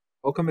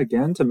welcome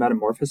again to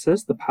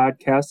Metamorphosis, the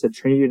podcast of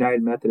Trinity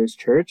United Methodist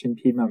Church in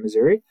Piedmont,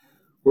 Missouri,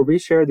 where we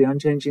share the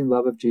unchanging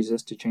love of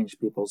Jesus to change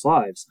people's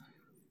lives.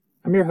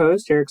 I'm your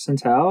host, Eric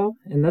Santel.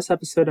 In this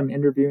episode, I'm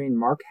interviewing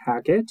Mark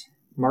Hackett.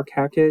 Mark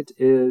Hackett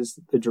is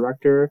the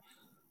director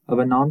of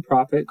a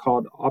nonprofit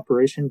called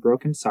Operation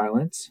Broken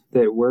Silence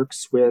that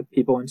works with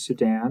people in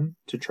Sudan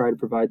to try to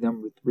provide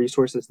them with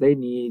resources they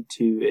need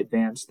to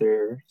advance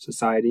their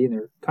society and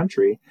their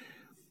country.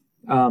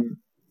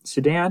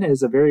 Sudan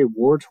is a very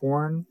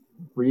war-torn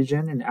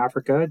region in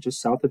Africa,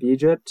 just south of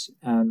Egypt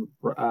and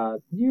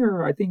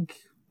near, I think,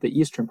 the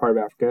eastern part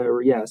of Africa,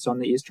 on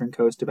the eastern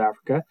coast of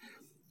Africa.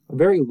 A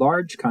very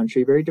large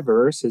country, very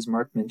diverse, as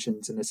Mark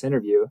mentions in this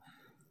interview.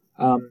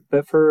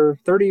 But for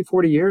 30,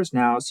 40 years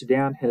now,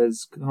 Sudan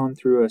has gone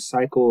through a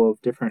cycle of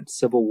different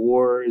civil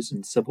wars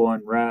and civil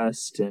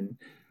unrest and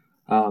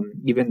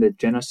even the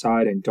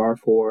genocide in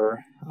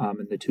Darfur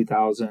in the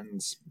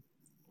 2000s.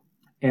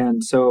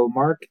 And so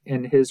Mark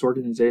and his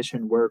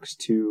organization works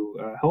to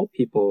help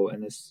people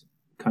in this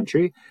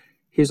country.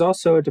 He's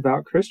also a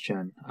devout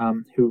Christian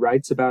who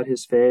writes about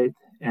his faith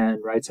and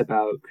writes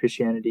about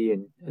Christianity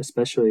and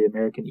especially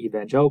American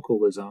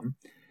evangelicalism.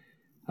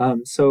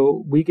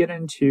 So we get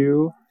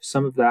into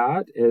some of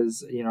that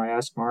as, I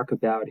asked Mark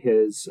about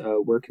his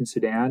work in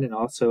Sudan and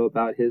also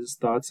about his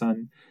thoughts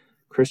on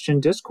Christian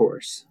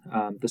discourse,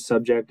 the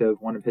subject of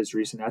one of his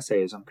recent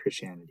essays on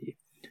Christianity.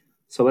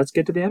 So let's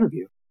get to the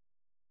interview.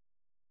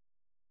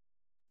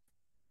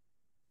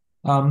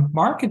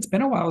 Mark, it's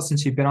been a while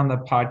since you've been on the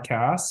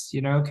podcast.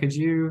 Could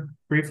you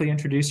briefly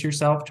introduce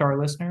yourself to our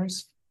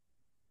listeners?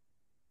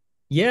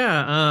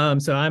 Yeah,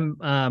 so I'm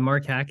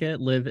Mark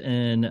Hackett, live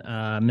in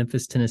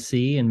Memphis,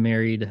 Tennessee, and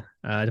married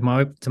to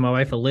my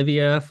wife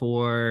Olivia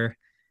for,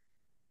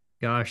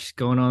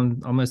 going on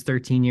almost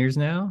 13 years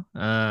now.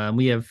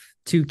 We have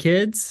 2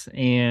 kids,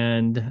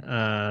 and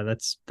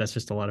that's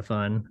just a lot of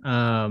fun.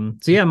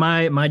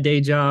 My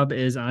day job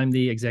is I'm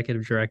the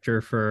executive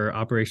director for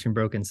Operation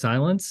Broken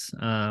Silence.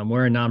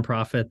 We're a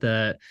nonprofit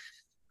that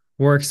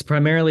works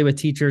primarily with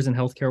teachers and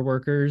healthcare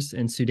workers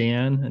in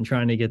Sudan and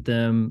trying to get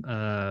them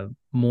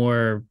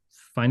more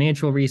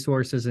financial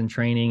resources and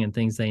training and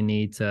things they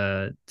need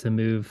to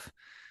move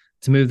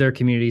their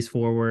communities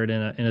forward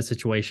in a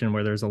situation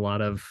where there's a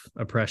lot of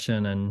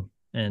oppression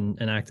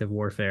and active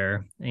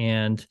warfare.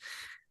 And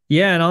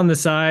on the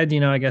side,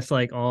 I guess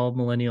like all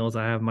millennials,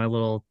 I have my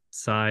little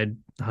side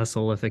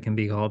hustle, if it can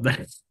be called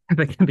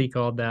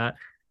that,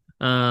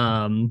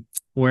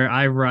 where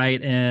I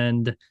write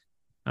and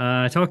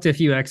talk to a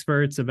few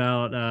experts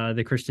about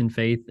the Christian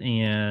faith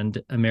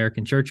and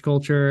American church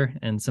culture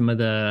and some of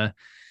the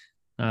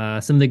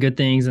good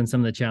things and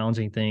some of the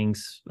challenging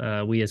things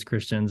we as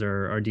Christians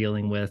are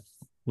dealing with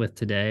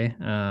today.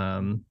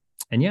 So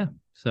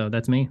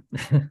that's me.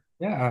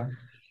 Yeah.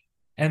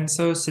 And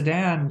so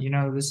Sudan,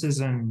 this is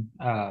in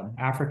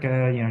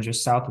Africa,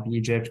 just south of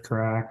Egypt,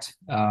 correct?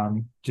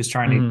 Just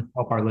trying to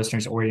help our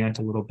listeners orient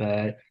a little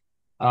bit.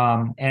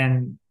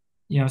 Sudan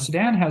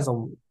has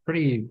a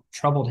pretty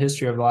troubled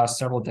history over the last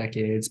several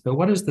decades, but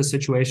what is the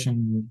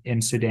situation in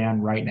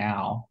Sudan right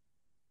now?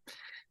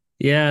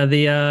 Yeah,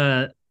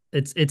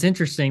 it's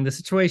interesting. The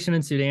situation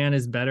in Sudan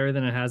is better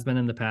than it has been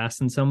in the past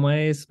in some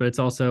ways, but it's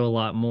also a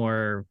lot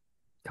more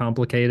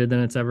complicated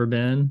than it's ever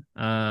been.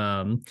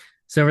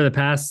 So over the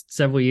past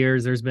several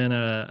years, there's been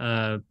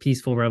a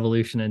peaceful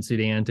revolution in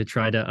Sudan to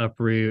try to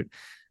uproot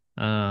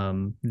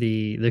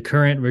the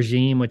current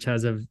regime, which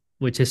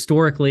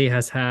historically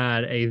has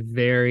had a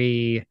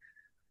very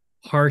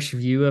harsh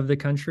view of the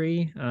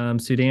country.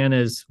 Sudan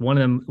is one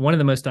of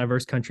the most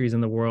diverse countries in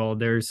the world.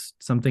 There's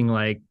something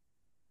like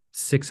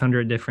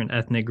 600 different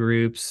ethnic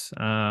groups,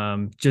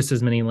 just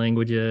as many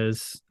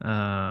languages.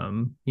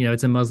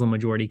 It's a Muslim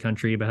majority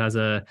country, but has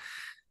a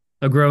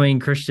growing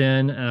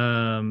Christian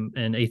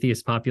and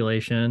atheist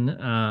population.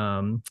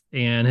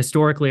 And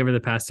historically, over the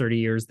past 30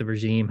 years, the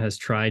regime has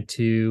tried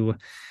to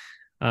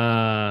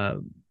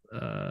Islamicize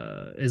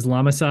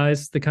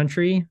the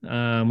country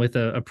with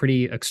a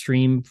pretty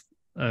extreme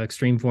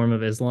form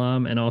of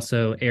Islam, and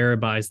also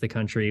Arabize the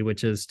country,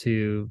 which is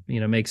to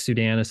make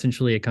Sudan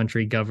essentially a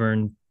country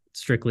governed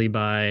strictly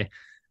by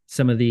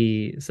some of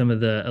the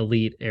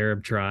elite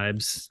Arab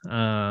tribes.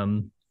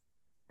 So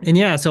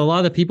a lot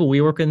of the people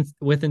we work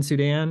with in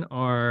Sudan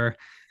are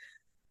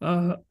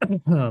are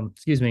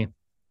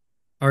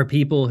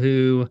people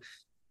who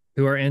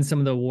are in some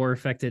of the war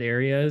affected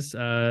areas,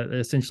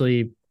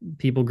 essentially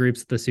people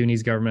groups the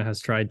Sunnis government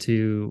has tried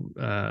to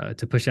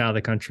push out of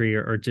the country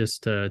or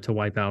just to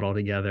wipe out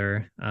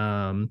altogether.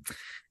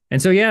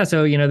 There's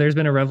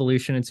been a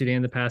revolution in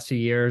Sudan the past few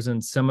years,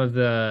 and some of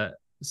the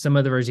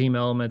regime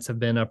elements have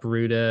been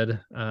uprooted,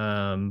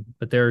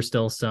 but there are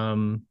still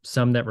some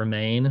that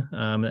remain,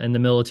 and the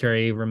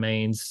military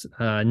remains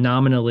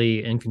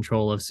nominally in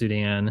control of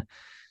Sudan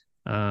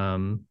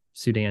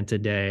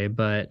today.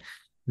 But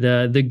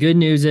the good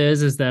news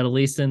is that at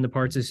least in the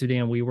parts of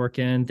Sudan we work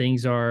in,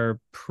 things are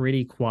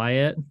pretty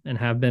quiet and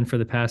have been for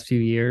the past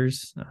few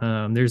years.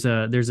 There's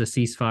a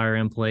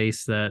ceasefire in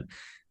place that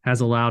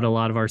has allowed a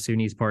lot of our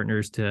Sudanese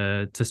partners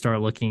to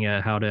start looking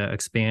at how to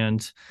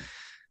expand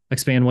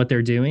what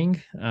they're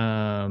doing.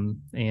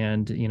 And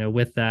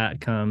with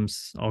that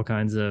comes all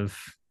kinds of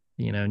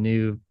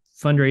new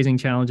fundraising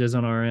challenges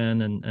on our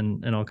end,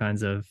 and all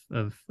kinds of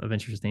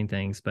interesting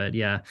things. But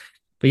yeah,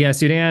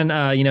 Sudan,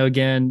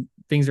 again,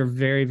 things are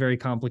very, very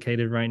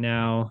complicated right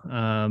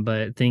now,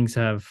 but things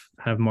have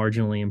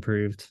marginally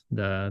improved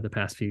the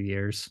past few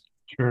years.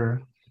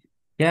 Sure.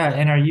 Yeah,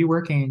 and are you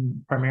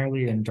working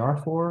primarily in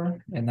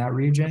Darfur in that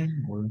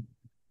region, or?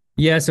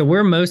 Yeah, so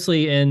we're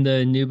mostly in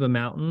the Nuba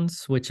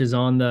Mountains, which is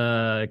on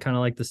the kind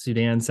of like the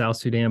South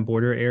Sudan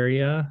border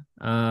area.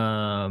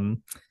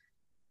 And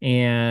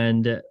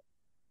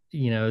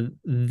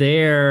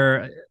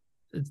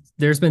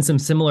there's been some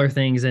similar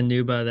things in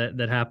Nuba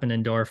that happened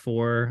in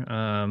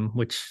Darfur,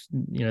 which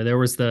there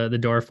was the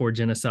Darfur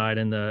genocide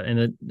in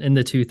the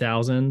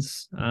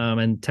 2000s,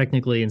 and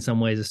technically in some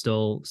ways is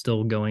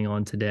still going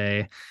on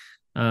today.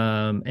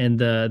 And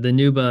the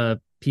Nuba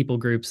people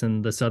groups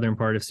in the southern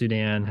part of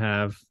Sudan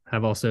have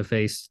also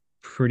faced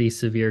pretty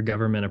severe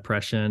government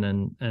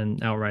oppression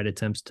and outright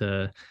attempts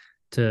to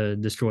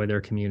destroy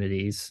their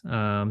communities.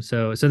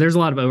 So there's a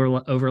lot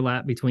of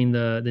overlap between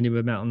the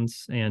Nuba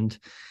Mountains and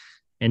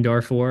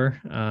Darfur.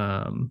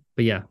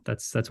 But yeah,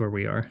 that's where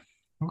we are.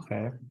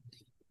 Okay.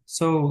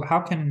 So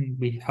how can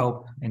we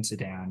help in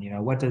Sudan?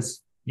 What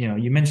does,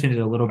 you mentioned it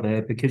a little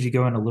bit, but could you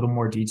go in a little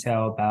more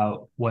detail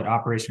about what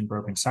Operation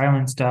Broken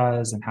Silence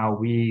does and how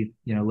we,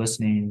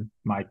 listening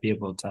might be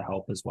able to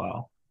help as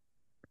well?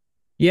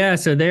 Yeah,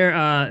 so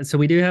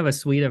we do have a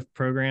suite of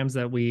programs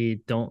that we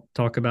don't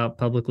talk about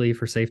publicly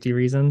for safety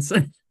reasons.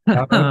 Okay,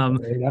 that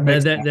that,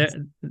 makes that, sense.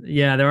 that,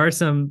 yeah, there are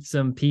some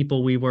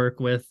people we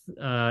work with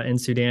in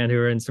Sudan who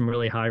are in some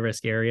really high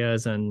risk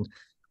areas, and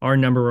our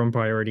number one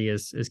priority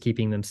is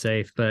keeping them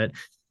safe. But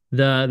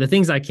the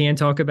things I can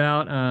talk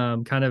about,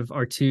 kind of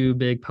our two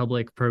big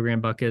public program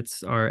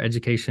buckets are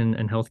education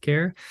and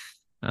healthcare.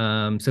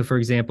 So for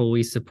example,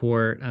 we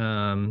support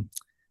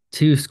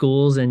two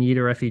schools in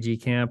Yida refugee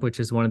camp, which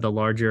is one of the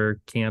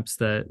larger camps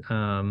that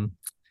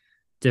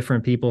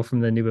different people from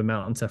the Nuba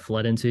Mountains have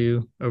fled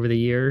into over the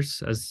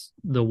years as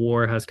the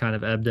war has kind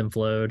of ebbed and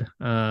flowed.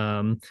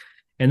 And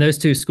those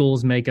two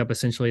schools make up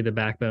essentially the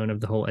backbone of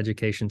the whole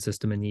education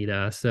system in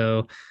Yida.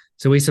 So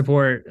we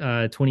support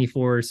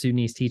 24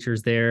 Sudanese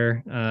teachers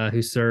there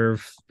who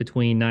serve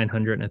between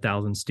 900 and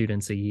 1,000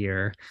 students a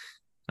year.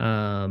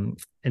 And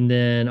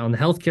then on the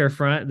healthcare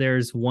front,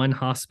 there's one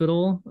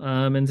hospital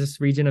in this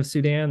region of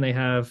Sudan. They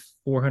have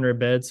 400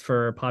 beds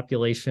for a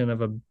population of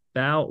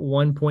about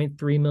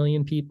 1.3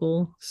 million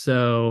people.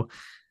 So,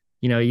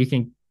 you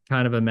can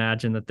kind of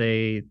imagine that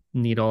they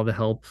need all the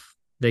help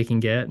they can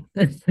get.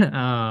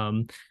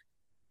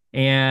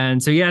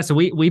 And so, yeah, so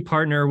we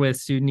partner with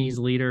Sudanese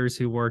leaders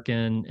who work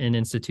in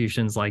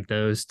institutions like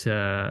those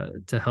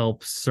to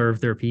help serve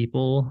their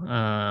people.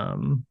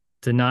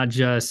 To not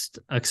just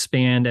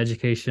expand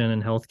education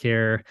and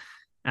healthcare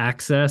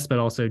access, but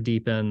also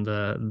deepen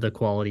the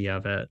quality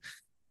of it.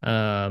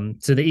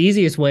 So the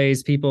easiest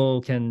ways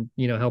people can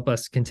help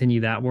us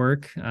continue that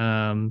work.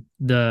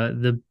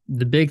 The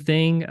big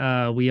thing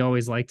we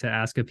always like to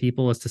ask of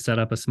people is to set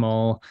up a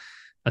small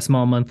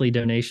monthly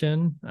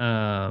donation.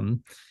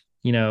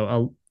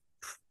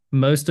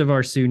 Most of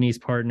our Sudanese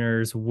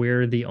partners,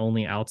 we're the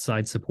only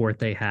outside support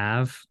they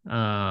have.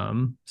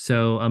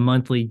 So a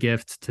monthly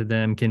gift to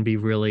them can be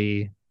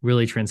really,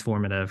 really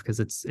transformative because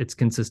it's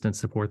consistent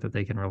support that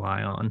they can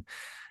rely on.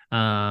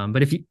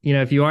 But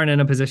if you aren't in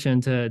a position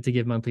to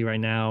give monthly right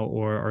now,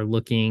 or are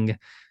looking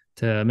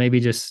to maybe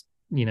just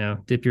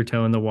dip your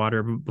toe in the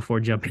water before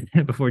jumping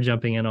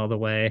in all the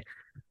way,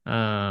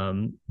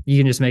 you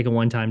can just make a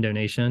one-time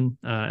donation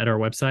at our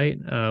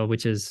website,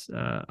 which is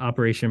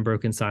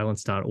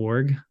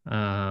operationbrokensilence.org,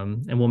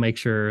 and we'll make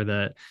sure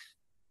that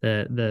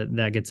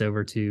gets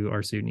over to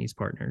our Sudanese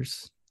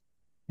partners.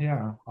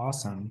 Yeah,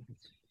 awesome.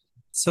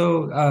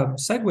 So,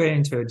 segue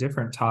into a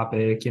different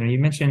topic. You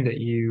mentioned that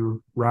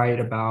you write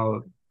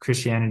about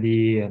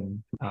Christianity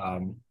and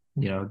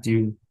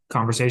do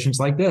conversations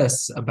like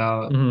this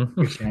about Mm-hmm.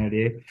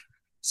 Christianity.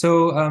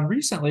 So,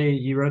 recently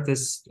you wrote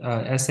this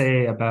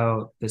essay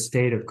about the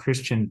state of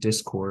Christian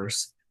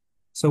discourse.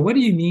 So, what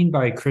do you mean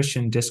by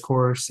Christian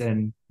discourse,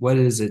 and what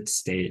is its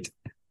state?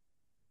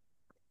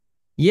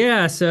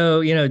 Yeah,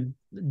 so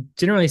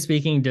generally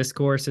speaking,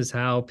 discourse is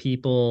how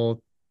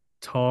people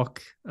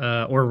talk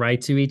or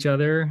write to each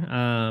other.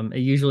 It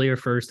usually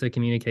refers to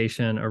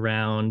communication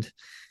around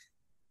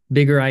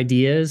bigger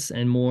ideas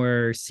and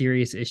more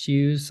serious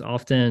issues,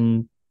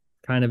 often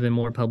kind of in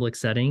more public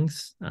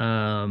settings.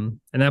 And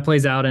that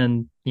plays out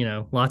in,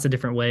 lots of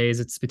different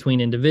ways. It's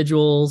between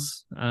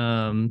individuals,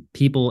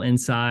 people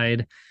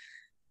inside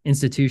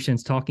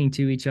institutions talking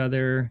to each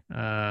other,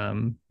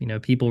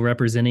 people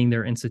representing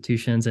their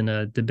institutions in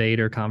a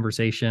debate or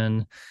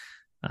conversation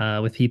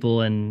with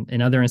people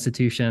in other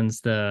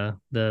institutions. The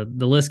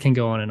list can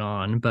go on and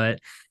on. But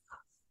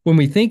when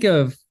we think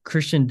of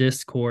Christian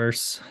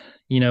discourse,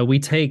 we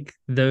take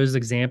those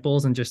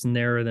examples and just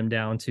narrow them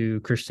down to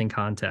Christian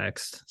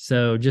context.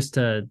 So just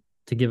to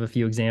to give a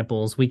few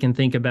examples, we can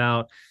think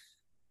about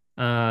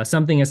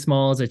something as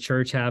small as a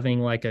church having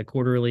like a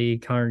quarterly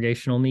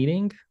congregational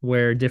meeting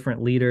where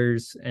different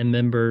leaders and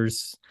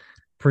members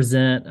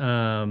present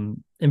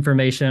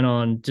information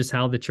on just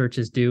how the church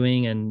is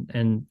doing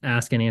and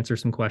ask and answer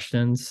some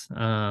questions.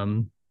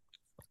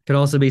 Could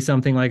also be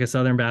something like a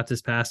Southern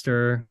Baptist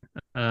pastor,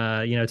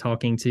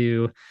 talking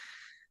to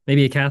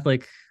maybe a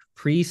Catholic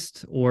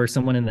priest or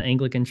someone in the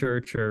Anglican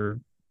church,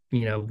 or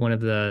one of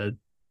the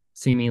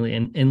seemingly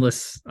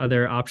endless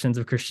other options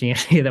of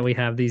Christianity that we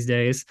have these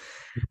days.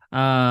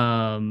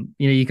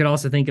 You could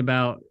also think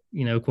about,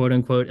 quote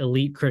unquote,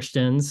 elite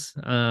Christians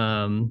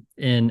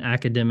in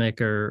academic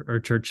or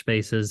church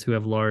spaces who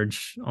have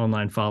large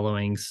online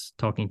followings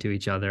talking to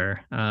each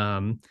other.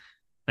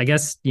 I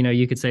guess,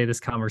 you could say this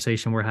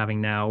conversation we're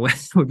having now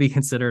would be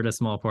considered a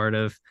small part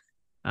of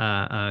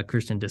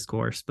Christian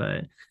discourse,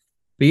 but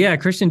yeah,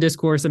 Christian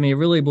discourse, I mean, it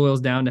really boils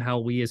down to how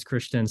we as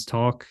Christians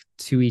talk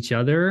to each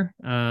other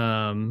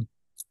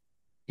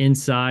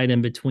inside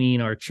and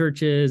between our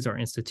churches, our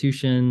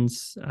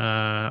institutions,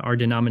 our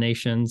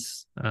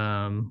denominations,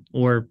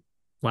 or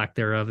lack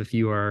thereof if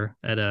you are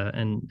at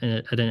an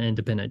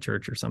independent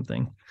church or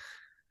something.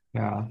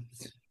 Yeah.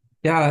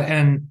 Yeah.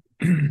 And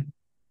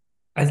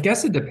I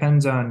guess it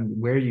depends on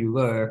where you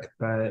look,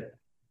 but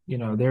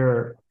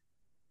there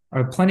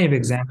are plenty of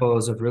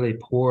examples of really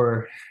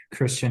poor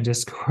Christian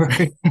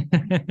discourse.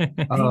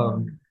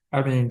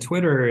 I mean,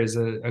 Twitter is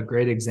a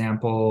great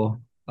example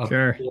of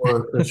Sure.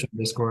 poor Christian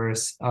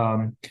discourse.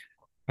 I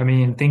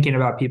mean, thinking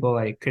about people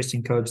like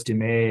Christian Cobes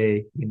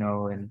Dumais,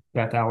 and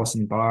Beth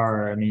Allison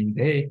Barr, I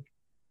mean,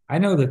 I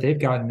know that they've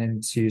gotten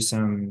into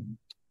some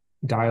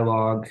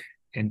dialogue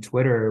in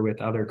Twitter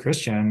with other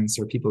Christians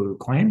or people who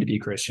claim to be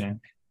Christian,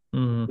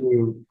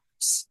 who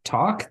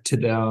talk to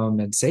them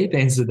and say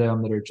things to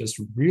them that are just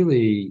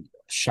really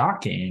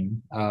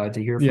shocking to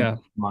hear from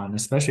someone,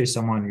 especially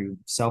someone who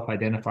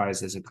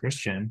self-identifies as a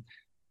Christian.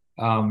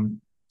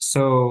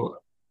 So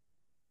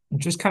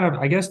just kind of,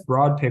 I guess,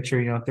 broad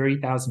picture,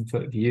 30,000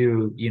 foot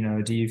view,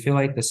 do you feel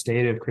like the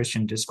state of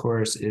Christian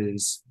discourse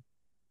is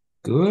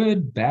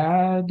good,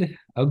 bad,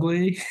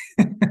 ugly?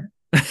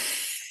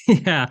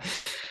 Yeah.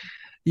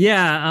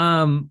 Yeah.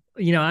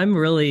 I'm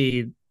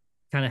really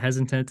kind of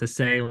hesitant to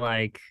say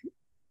like,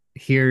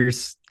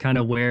 here's kind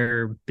of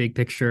where big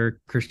picture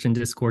Christian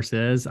discourse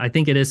is. I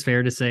think it is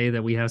fair to say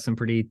that we have some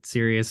pretty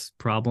serious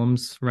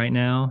problems right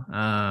now.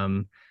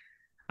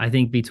 I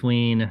think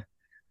between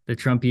the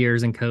Trump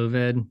years and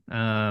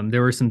COVID,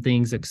 there were some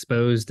things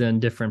exposed in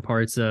different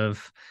parts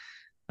of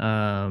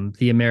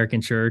the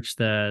American church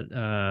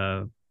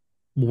that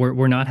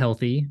were not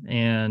healthy,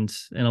 and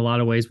in a lot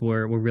of ways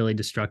were really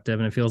destructive.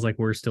 And it feels like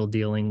we're still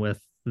dealing with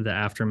the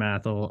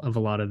aftermath of a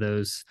lot of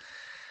those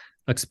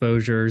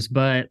exposures.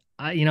 But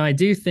I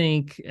do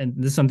think, and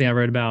this is something I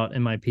wrote about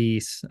in my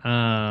piece,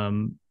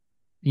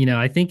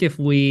 I think if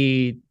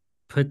we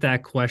put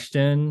that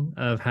question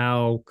of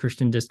how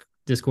Christian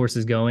discourse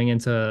is going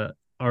into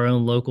our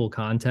own local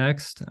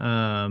context,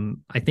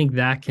 I think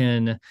that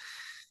can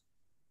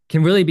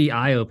really be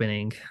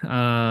eye-opening,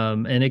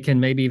 and it can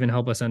maybe even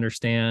help us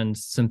understand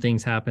some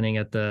things happening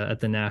at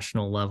the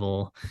national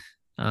level.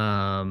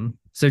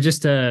 So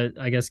just to,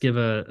 I guess, give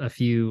a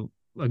few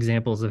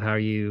examples of how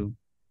you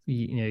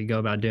go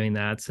about doing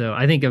that. So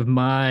I think of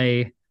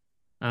my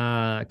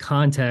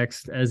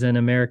context as an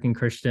American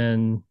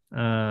Christian,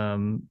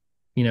 living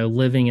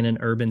in an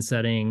urban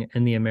setting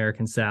in the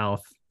American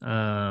South.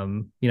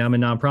 I'm a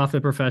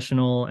nonprofit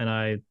professional, and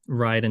I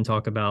write and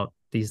talk about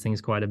these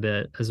things quite a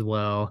bit as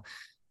well.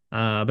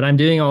 But I'm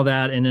doing all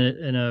that in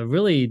a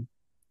really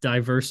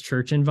diverse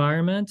church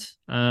environment.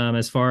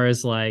 As far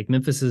as like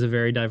Memphis is a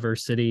very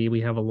diverse city.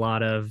 We have a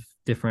lot of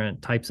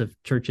different types of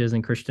churches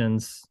and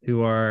Christians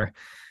who are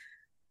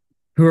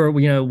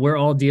we're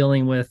all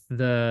dealing with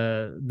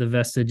the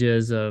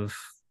vestiges of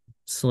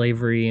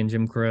slavery and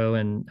Jim Crow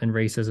and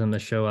racism that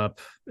show up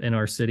in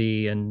our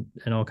city and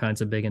in all kinds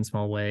of big and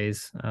small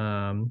ways.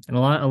 And a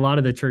lot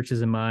of the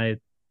churches in my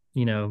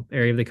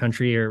area of the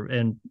country are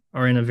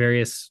in a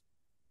various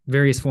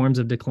forms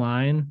of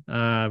decline,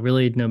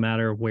 really no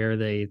matter where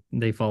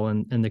they fall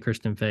in the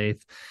Christian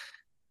faith.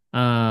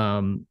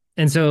 And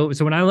so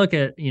when I look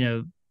at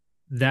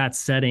that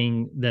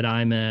setting that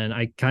I'm in,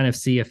 I kind of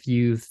see a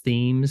few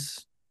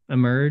themes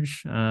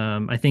emerge.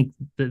 I think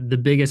the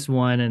biggest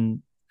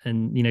one,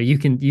 and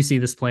you see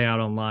this play out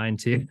online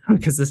too,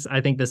 because I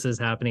think this is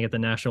happening at the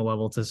national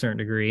level to a certain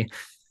degree.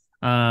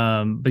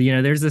 But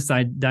there's this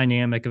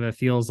dynamic of, it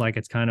feels like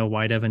it's kind of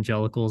white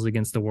evangelicals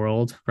against the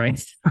world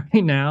right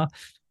now.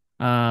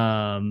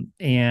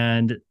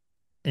 And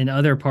in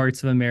other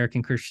parts of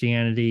American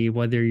Christianity,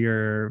 whether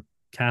you're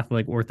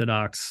Catholic,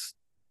 Orthodox,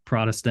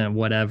 Protestant,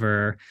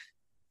 whatever,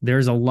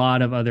 there's a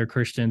lot of other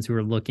Christians who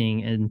are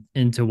looking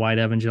into white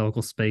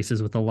evangelical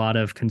spaces with a lot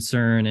of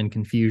concern and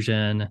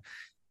confusion,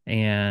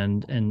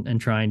 and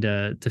trying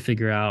to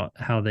figure out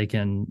how they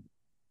can,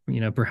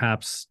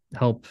 perhaps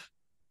help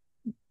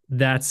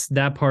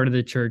that part of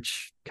the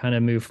church kind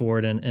of move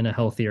forward in a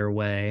healthier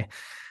way.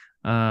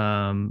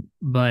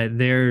 But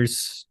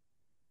there's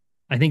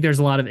I think there's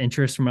a lot of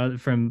interest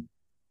from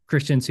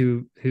Christians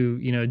who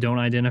don't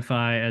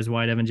identify as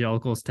white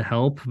evangelicals to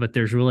help, but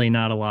there's really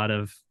not a lot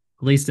of,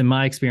 at least in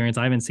my experience,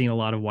 I haven't seen a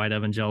lot of white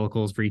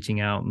evangelicals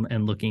reaching out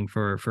and looking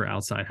for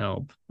outside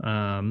help.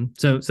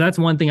 So that's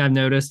one thing I've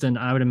noticed, and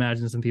I would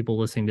imagine some people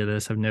listening to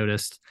this have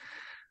noticed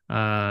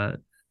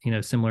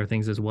similar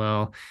things as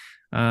well.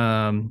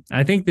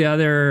 I think I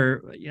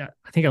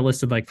think I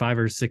listed like 5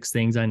 or 6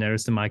 things I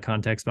noticed in my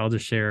context, but I'll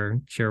just share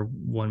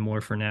one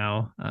more for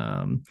now.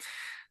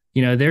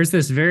 There's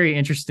this very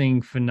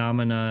interesting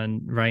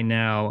phenomenon right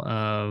now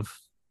of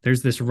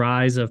there's this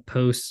rise of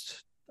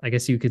I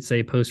guess you could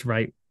say post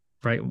right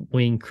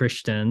wing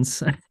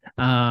Christians.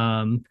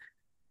 And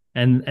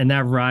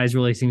that rise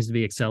really seems to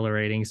be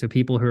accelerating. So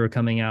people who are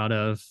coming out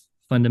of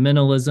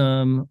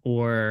fundamentalism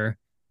or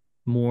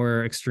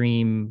more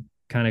extreme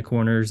kind of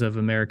corners of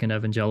American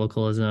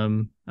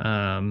evangelicalism.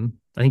 I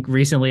think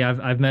recently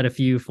I've met a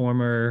few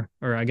former,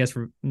 or I guess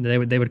they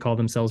would call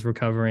themselves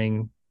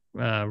recovering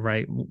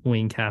right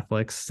wing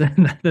Catholics.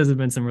 Those have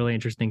been some really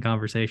interesting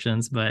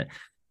conversations, but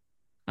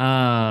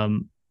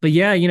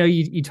yeah,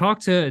 you talk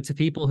to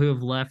people who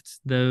have left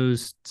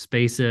those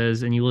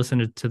spaces and you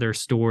listen to their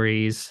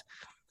stories,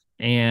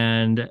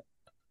 and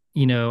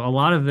a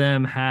lot of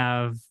them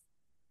have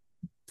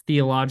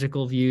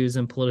theological views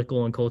and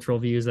political and cultural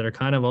views that are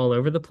kind of all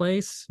over the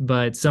place,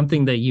 but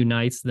something that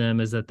unites them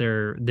is that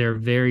they're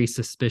very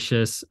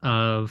suspicious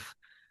of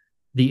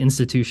the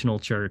institutional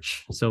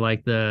church. So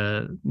like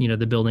the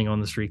building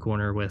on the street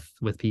corner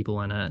with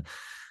people in it.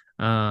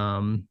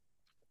 And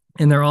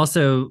they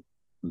also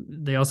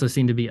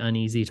seem to be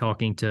uneasy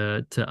talking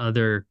to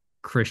other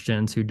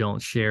Christians who don't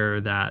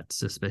share that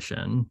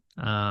suspicion.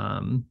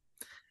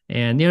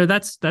 And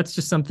that's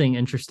just something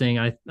interesting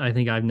I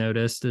think I've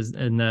noticed is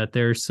in that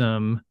there's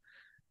some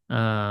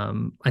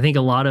I think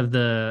a lot of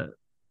the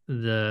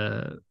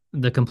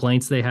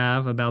complaints they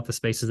have about the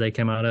spaces they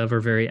come out of are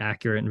very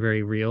accurate and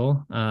very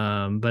real.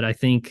 But I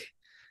think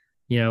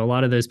a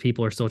lot of those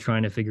people are still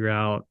trying to figure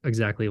out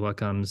exactly what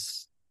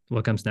comes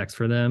next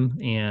for them.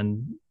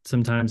 And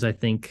sometimes I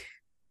think,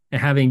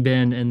 having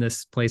been in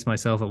this place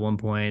myself at one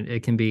point,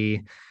 it can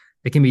be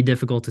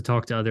difficult to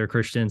talk to other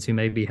Christians who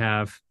maybe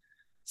have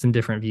some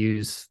different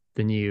views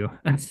than you,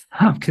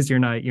 because you're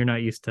not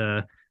used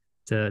to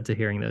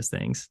hearing those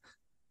things.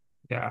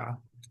 Yeah.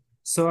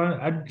 So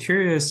I'm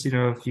curious,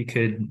 if you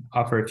could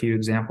offer a few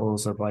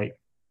examples of like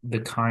the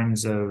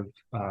kinds of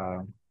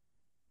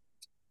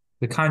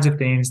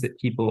things that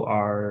people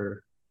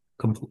are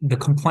the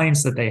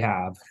complaints that they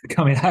have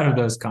coming out of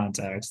those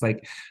contexts.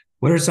 Like,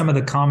 what are some of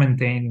the common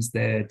things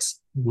that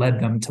led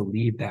them to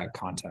leave that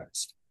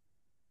context?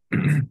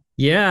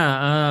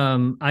 Yeah,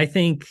 I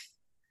think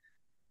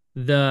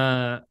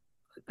the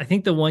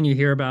one you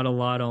hear about a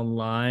lot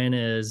online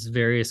is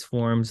various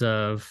forms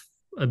of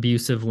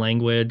abusive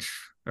language,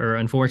 or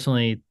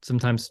unfortunately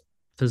sometimes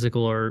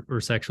physical or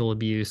sexual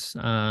abuse,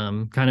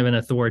 kind of an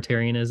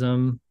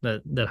authoritarianism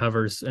that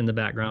hovers in the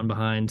background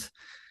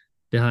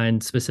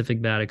behind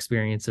specific bad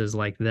experiences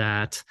like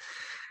that.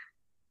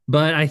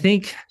 But I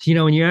think,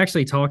 when you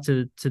actually talk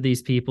to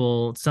these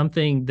people,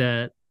 something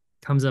that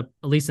comes up,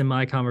 at least in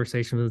my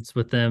conversations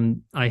with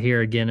them, I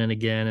hear again and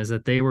again, is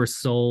that they were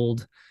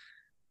sold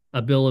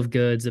a bill of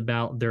goods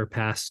about their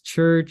past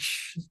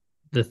church,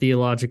 the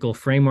theological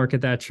framework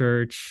at that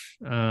church,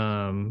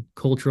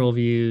 cultural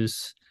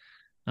views,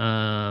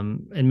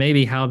 and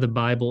maybe how the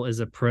Bible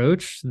is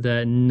approached,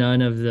 that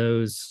none of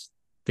those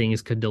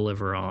things could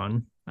deliver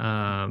on.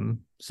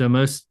 So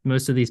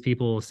most of these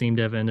people seem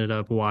to have ended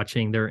up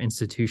watching their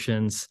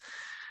institutions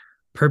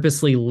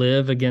purposely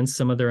live against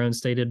some of their own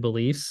stated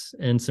beliefs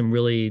in some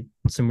really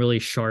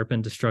sharp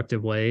and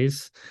destructive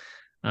ways.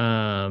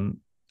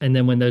 And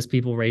then when those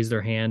people raised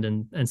their hand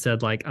and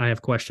said, like, I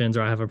have questions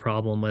or I have a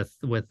problem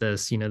with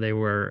this, they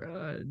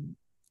were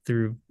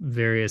through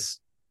various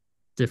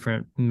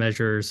different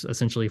measures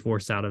essentially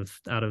forced out of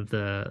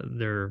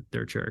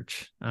their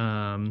church.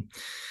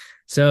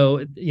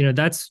 So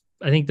that's,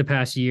 I think, the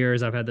past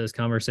years I've had those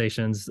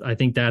conversations. I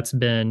think that's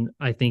been,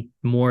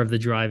 more of the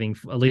driving,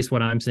 at least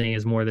what I'm seeing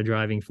is more the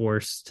driving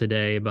force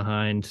today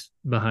behind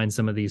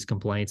some of these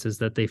complaints, is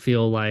that they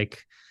feel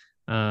like,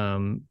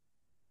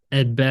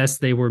 at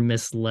best, they were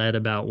misled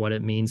about what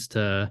it means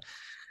to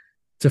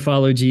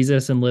follow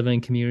Jesus and live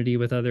in community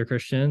with other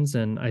Christians.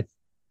 And I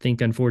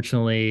think,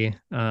 unfortunately,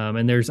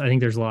 and I think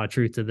there's a lot of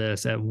truth to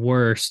this, at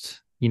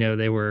worst,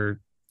 they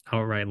were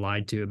outright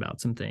lied to about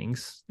some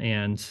things.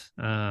 And,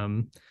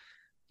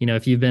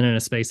 if you've been in a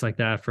space like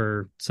that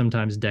for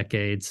sometimes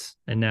decades,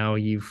 and now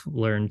you've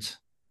learned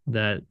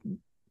that,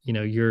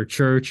 your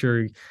church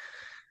or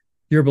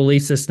your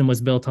belief system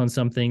was built on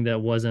something that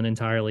wasn't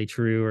entirely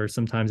true or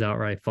sometimes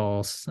outright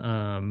false,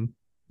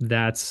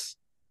 that's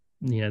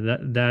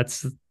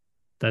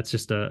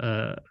just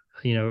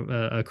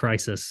a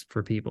crisis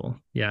for people.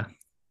 Yeah.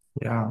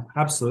 Yeah,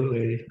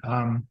 absolutely.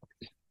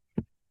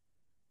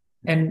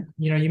 And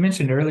you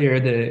mentioned earlier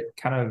that,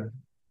 kind of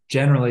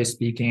generally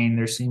speaking,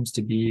 there seems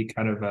to be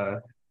kind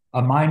of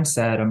a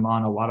mindset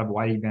among a lot of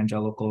white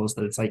evangelicals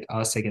that it's like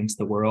us against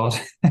the world.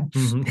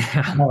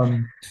 Yeah.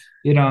 Um,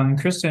 in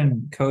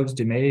Kristen Coates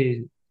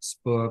Dumay's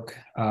book,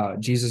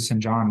 Jesus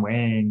and John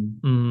Wayne,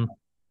 Mm,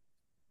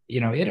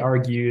 it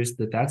argues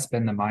that that's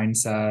been the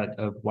mindset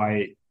of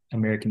white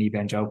American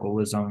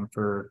evangelicalism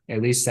for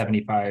at least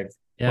 75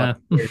 plus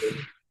yeah. years.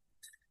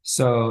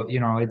 So,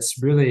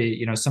 it's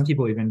really, some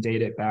people even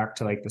date it back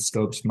to like the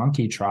Scopes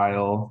monkey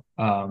trial.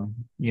 In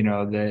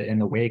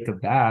the wake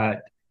of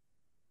that,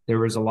 there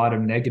was a lot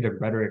of negative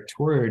rhetoric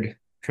toward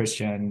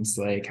Christians,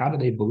 like, how do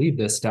they believe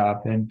this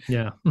stuff?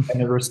 Yeah. And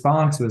the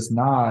response was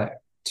not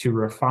to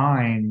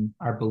refine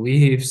our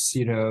beliefs,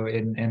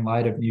 in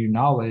light of new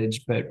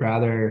knowledge, but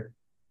rather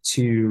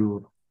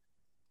to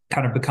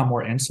kind of become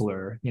more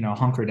insular,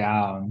 hunker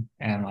down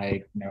and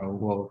like,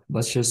 well,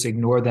 let's just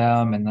ignore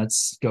them and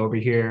let's go over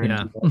here and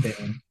Yeah. do our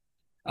thing.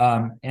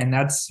 And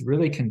that's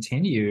really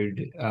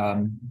continued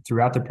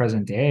throughout the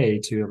present day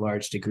to a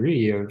large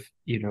degree of,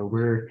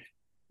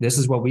 this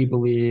is what we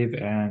believe,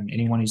 and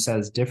anyone who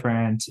says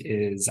different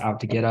is out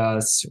to get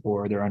us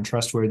or they're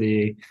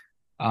untrustworthy.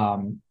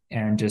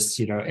 And just,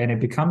 and it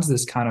becomes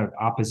this kind of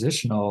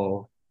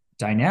oppositional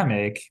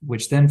dynamic,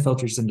 which then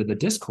filters into the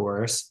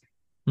discourse.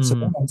 So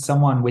then Mm, when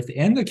someone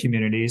within the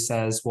community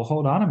says, well,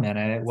 hold on a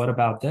minute, what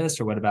about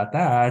this or what about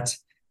that?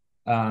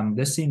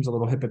 This seems a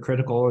little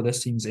hypocritical or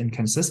this seems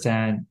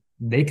inconsistent.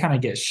 They kind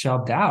of get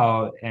shoved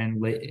out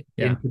and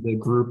yeah. into the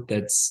group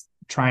that's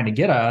trying to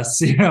get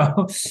us,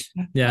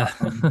 Yeah.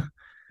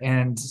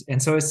 and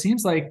so it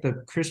seems like the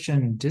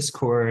Christian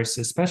discourse,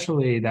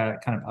 especially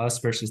that kind of us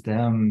versus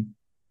them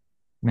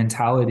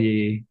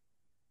mentality,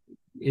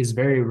 is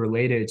very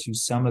related to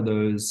some of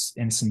those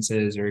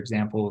instances or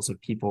examples of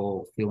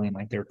people feeling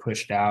like they're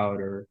pushed out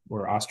or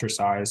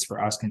ostracized for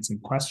asking some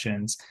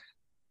questions,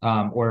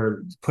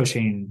 or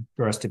pushing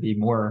for us to be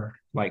more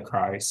like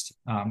Christ.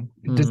 Mm.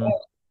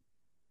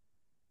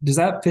 Does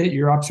that fit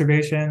your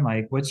observation?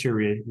 Like, what's your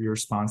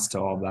response to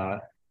all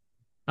that?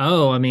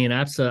 Oh, I mean,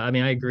 absolutely. I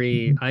mean, I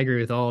agree. I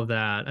agree with all of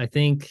that. I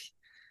think,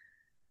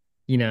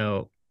 you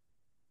know,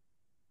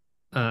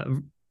 uh,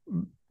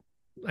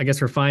 I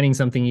guess refining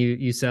something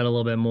you said a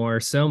little bit more.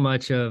 So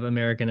much of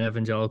American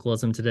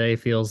evangelicalism today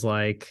feels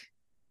like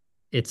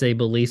it's a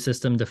belief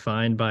system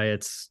defined by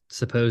its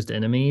supposed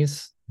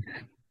enemies.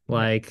 Yeah,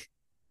 Like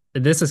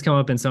this has come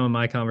up in some of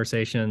my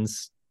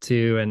conversations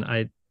too, and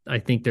I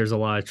think there's a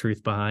lot of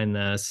truth behind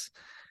this.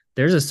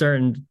 There's a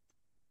certain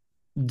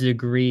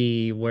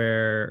degree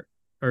where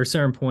or a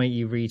certain point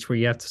you reach where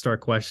you have to start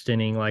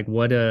questioning like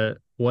what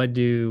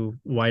do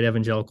white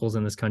evangelicals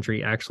in this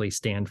country actually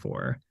stand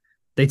for.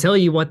 They tell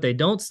you what they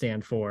don't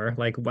stand for.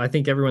 Like I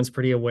think everyone's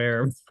pretty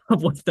aware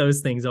of what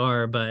those things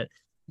are, but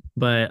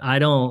I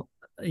don't,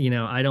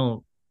 I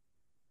don't,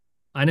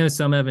 I know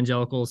some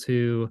evangelicals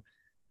who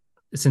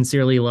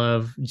sincerely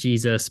love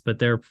Jesus, but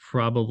they're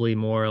probably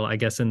more, I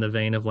guess, in the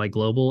vein of like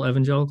global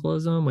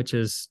evangelicalism, which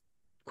is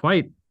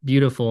quite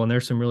beautiful. And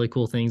there's some really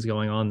cool things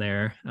going on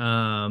there.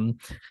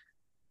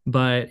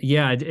 But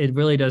yeah, it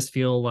really does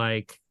feel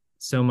like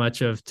so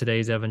much of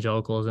today's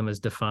evangelicalism is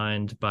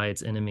defined by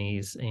its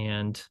enemies.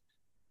 And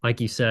like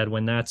you said,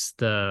 when that's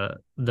the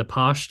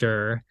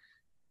posture,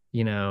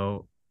 you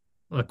know,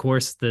 of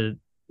course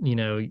you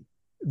know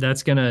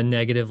that's going to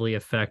negatively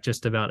affect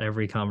just about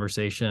every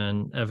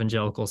conversation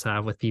evangelicals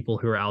have with people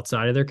who are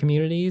outside of their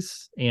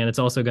communities, and it's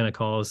also going to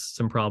cause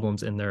some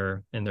problems in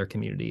their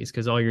communities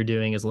because all you're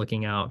doing is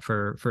looking out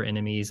for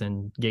enemies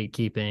and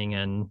gatekeeping,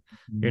 and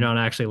you're not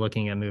actually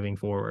looking at moving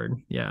forward.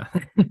 Yeah.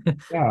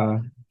 yeah,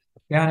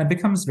 yeah, and it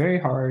becomes very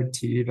hard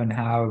to even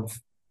have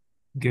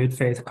good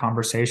faith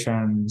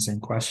conversations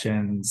and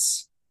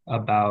questions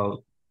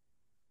about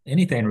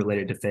anything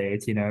related to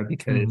faith,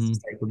 because Mm-hmm.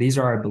 it's like, well, these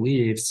are our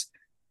beliefs.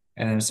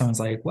 And if someone's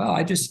like, well,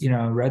 I just,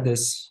 read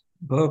this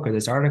book or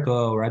this article,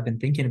 or I've been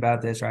thinking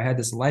about this, or I had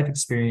this life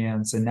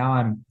experience, and now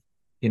I'm,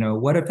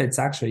 what if it's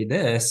actually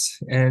this?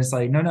 And it's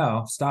like, no,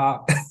 no,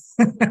 stop.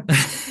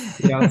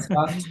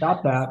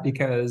 Stop that,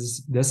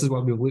 because this is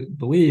what we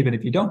believe. And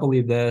if you don't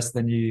believe this,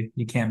 then you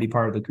can't be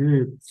part of the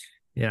group.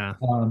 Yeah.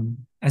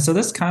 And so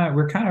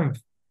we're kind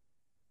of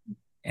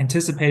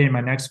anticipating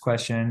my next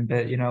question,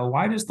 but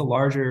why does the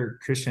larger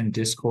Christian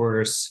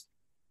discourse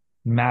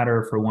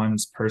matter for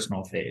one's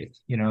personal faith?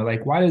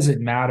 Like, why does it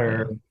Yeah.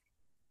 matter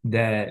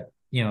that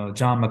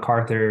John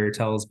MacArthur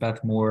tells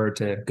Beth Moore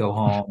to go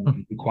home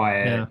and be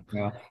quiet?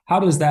 Yeah. How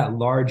does that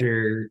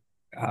larger,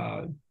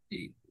 uh,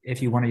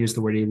 if you want to use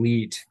the word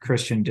elite,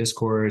 Christian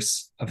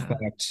discourse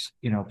affect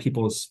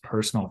people's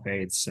personal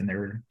faiths and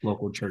their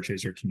local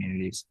churches or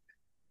communities?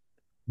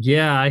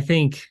 Yeah, I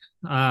think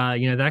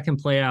that can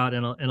play out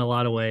in a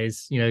lot of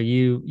ways.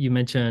 You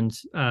mentioned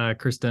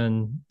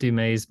Kristen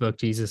Dumay's book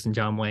Jesus and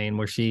John Wayne,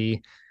 where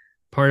she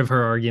part of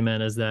her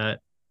argument is that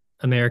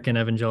American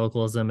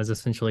evangelicalism is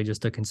essentially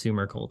just a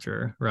consumer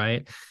culture,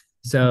 right?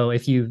 So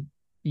if you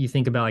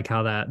think about like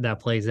how that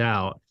plays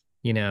out,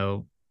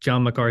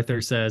 John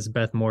MacArthur says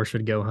Beth Moore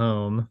should go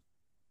home.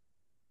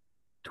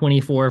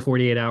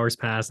 48 hours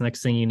pass.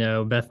 Next thing you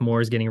know, Beth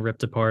Moore is getting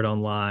ripped apart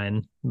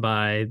online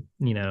by,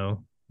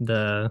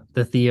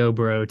 the Theo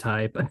bro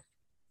type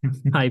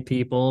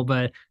people,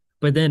 but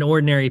then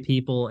ordinary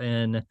people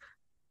in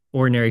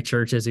ordinary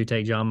churches who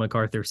take John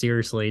MacArthur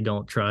seriously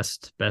don't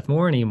trust Beth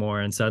Moore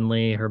anymore, and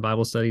suddenly her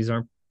Bible studies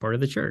aren't part of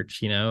the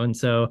church, and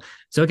so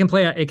it can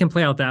play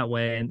out that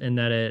way, and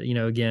that it,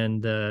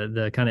 again,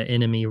 the kind of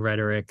enemy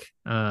rhetoric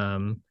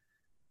kind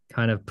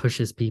of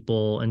pushes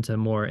people into a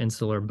more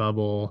insular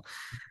bubble.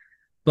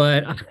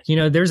 But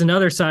there's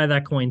another side of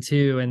that coin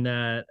too, and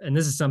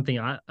this is something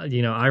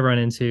I run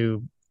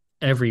into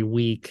every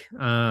week,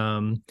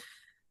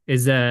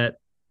 is that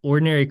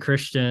ordinary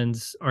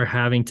Christians are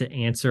having to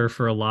answer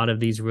for a lot of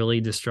these really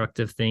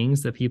destructive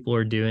things that people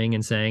are doing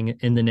and saying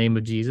in the name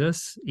of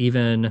Jesus,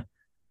 even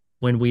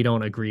when we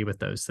don't agree with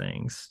those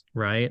things,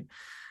 right?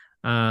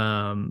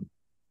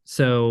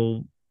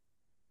 So,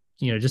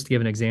 just to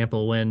give an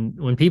example,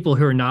 when people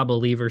who are not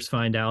believers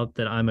find out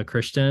that I'm a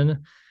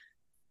Christian,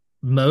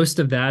 most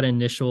of that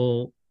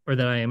initial, or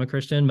that I am a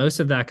Christian, most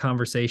of that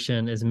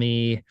conversation is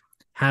me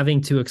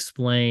having to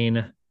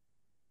explain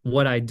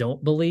what I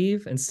don't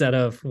believe instead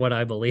of what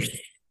I believe,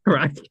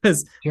 right?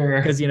 Because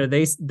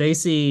they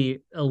see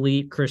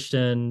elite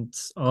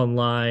Christians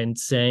online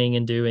saying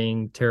and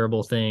doing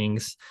terrible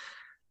things,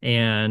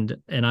 and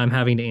I'm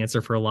having to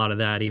answer for a lot of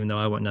that, even though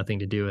I want nothing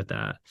to do with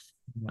that.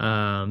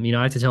 I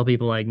have to tell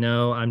people, like,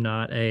 no, I'm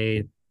not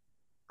a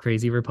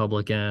crazy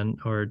Republican,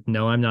 or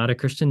no, I'm not a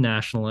Christian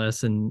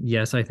nationalist, and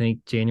yes, I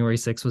think January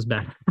 6th was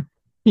bad.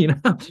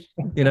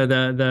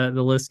 The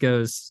list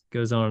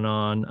goes on and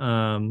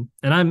on.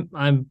 And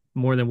I'm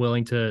more than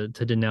willing to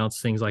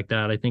denounce things like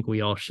that. I think we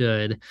all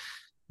should,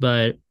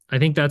 but I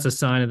think that's a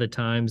sign of the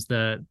times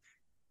that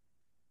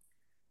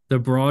the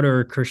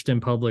broader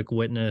Christian public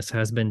witness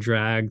has been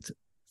dragged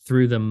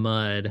through the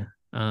mud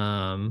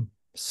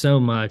so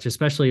much,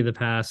 especially the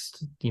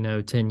past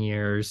 10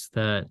 years,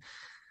 that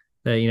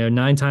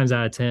 9 times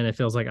out of 10 it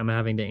feels like I'm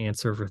having to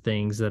answer for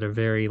things that a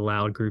very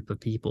loud group of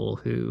people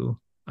who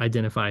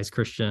identify as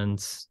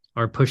Christians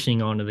are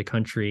pushing onto the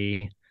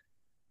country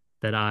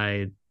that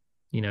I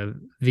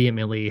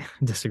vehemently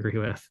disagree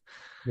with.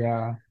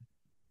 Yeah.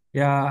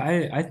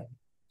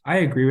 I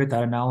agree with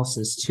that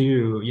analysis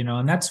too,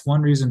 and that's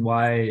one reason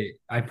why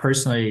I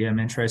personally am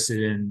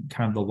interested in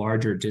kind of the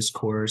larger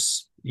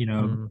discourse.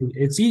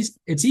 It's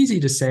easy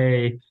to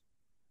say,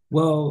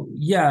 well,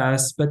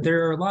 yes, but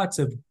there are lots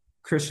of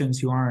Christians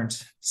who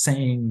aren't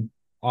saying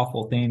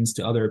awful things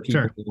to other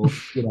people.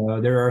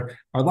 Sure. There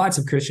are lots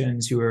of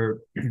Christians who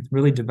are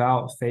really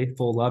devout,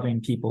 faithful, loving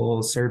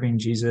people, serving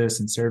Jesus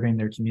and serving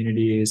their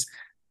communities.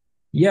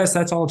 Yes,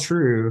 that's all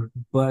true,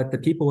 but the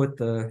people with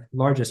the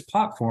largest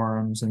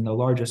platforms and the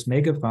largest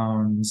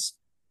megaphones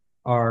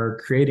are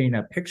creating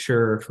a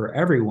picture for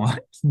everyone,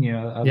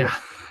 Yeah.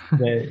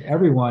 that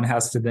everyone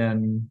has to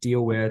then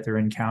deal with or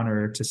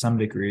encounter to some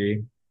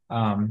degree.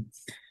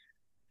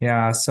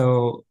 Yeah.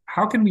 So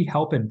how can we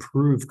help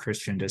improve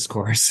Christian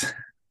discourse?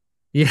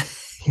 Yeah.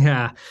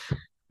 Yeah.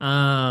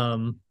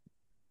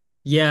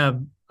 Yeah.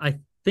 I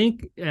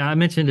think I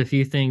mentioned a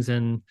few things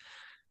in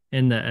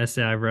the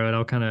essay I wrote.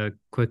 I'll kind of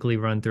quickly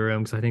run through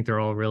them because I think they're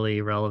all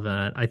really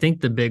relevant. I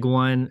think the big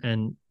one,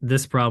 and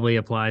this probably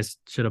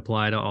should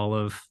apply to all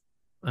of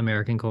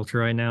American culture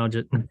right now,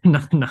 just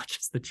not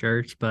just the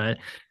church, but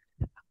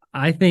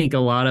I think a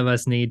lot of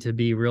us need to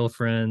be real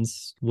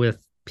friends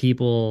with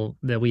people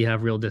that we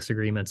have real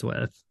disagreements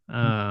with.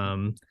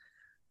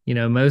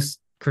 Most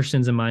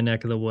Christians in my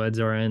neck of the woods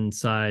are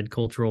inside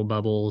cultural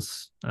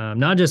bubbles,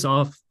 not just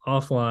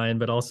offline,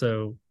 but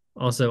also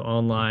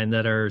online,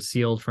 that are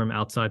sealed from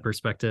outside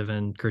perspective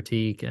and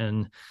critique.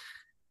 And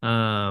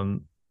I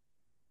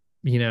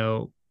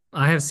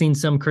have seen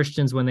some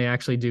Christians, when they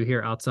actually do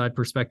hear outside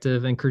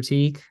perspective and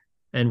critique,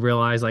 and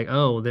realize, like,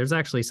 oh, there's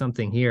actually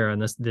something here,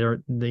 and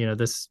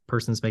this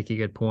person's making a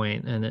good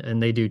point,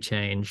 and they do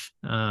change.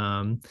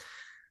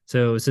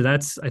 So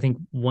that's, I think,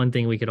 one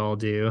thing we could all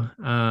do.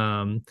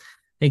 I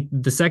think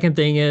the second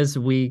thing is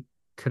we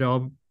could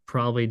all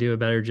probably do a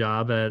better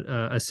job at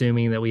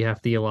assuming that we have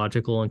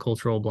theological and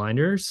cultural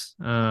blinders,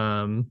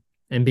 and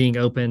being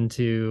open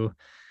to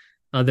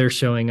others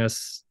showing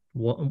us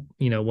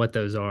what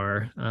those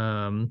are.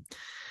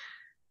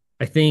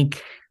 I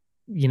think,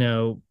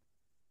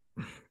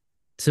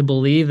 to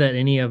believe that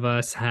any of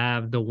us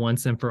have the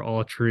once and for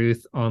all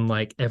truth on,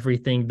 like,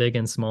 everything big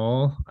and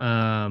small,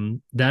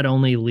 that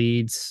only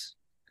leads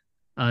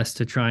us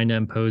to trying to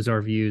impose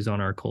our views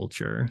on our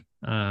culture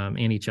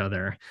and each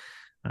other.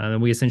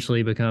 And we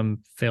essentially become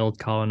failed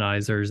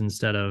colonizers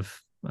instead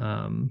of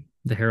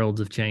the heralds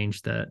of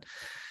change that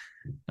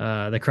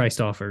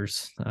Christ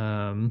offers.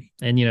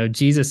 And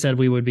Jesus said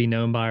we would be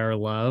known by our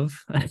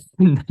love,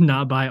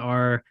 not by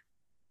our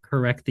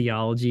correct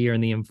theology or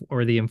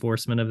the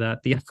enforcement of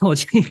that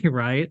theology,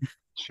 right?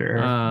 Sure.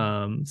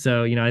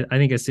 So I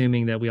think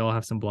assuming that we all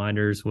have some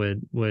blinders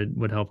would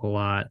help a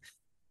lot.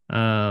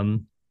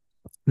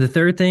 The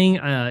third thing,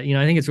 I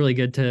think it's really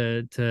good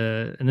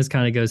to, and this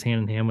kind of goes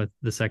hand in hand with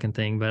the second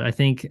thing, but I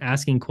think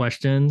asking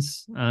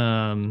questions,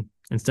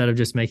 instead of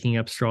just making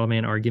up straw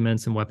man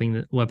arguments and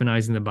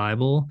weaponizing the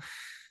Bible,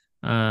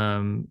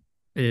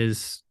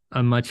 is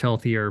a much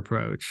healthier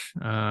approach.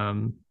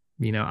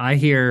 I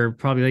hear,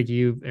 probably like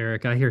you,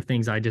 Eric, I hear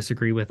things I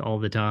disagree with all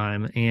the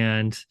time.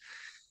 And,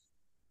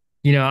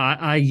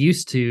 I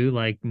used to,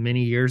 like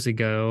many years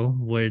ago,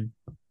 would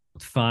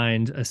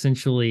find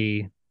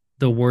essentially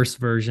the worst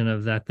version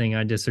of that thing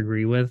I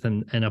disagree with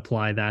and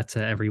apply that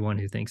to everyone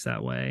who thinks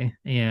that way.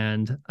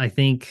 And I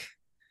think,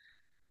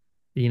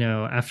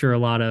 after a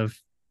lot of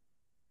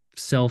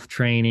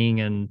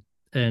self-training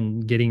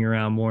and getting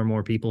around more and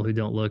more people who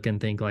don't look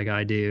and think like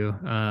I do,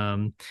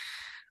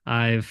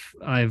 I've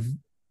I've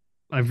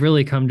I've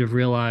really come to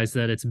realize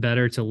that it's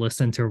better to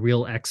listen to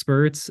real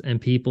experts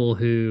and people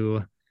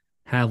who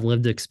have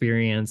lived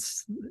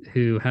experience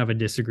who have a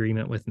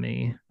disagreement with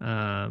me,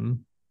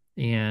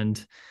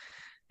 and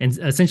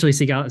essentially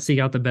seek out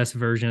the best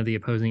version of the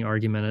opposing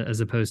argument as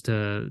opposed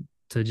to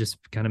just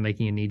kind of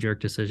making a knee-jerk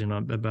decision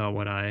about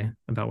what I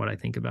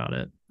think about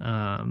it.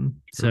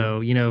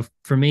 So,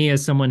 for me,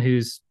 as someone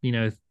who's,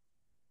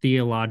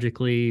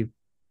 theologically,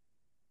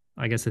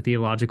 I guess, a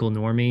theological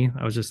normie,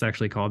 I was just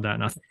actually called that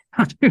not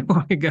too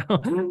long ago.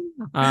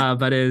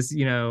 But is,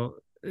 on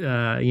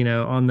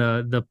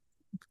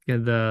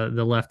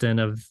the left end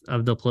of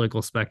the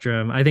political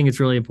spectrum, I think it's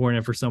really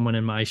important for someone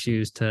in my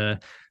shoes to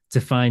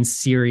find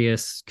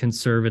serious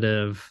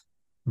conservative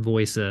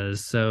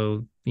voices.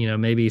 So,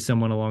 maybe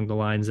someone along the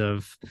lines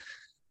of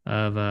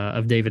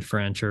David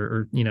French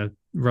or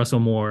Russell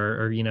Moore,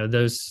 or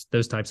those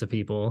types of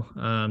people,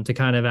 to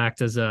kind of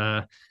act as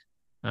a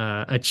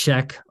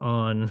check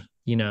on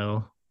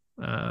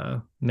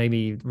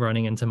maybe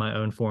running into my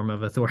own form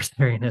of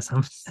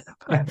authoritarianism.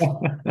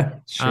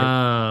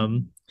 Sure.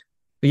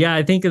 But yeah,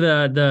 I think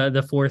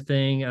the fourth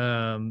thing,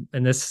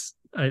 and this,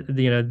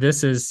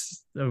 this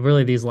is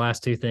really these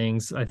last two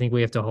things I think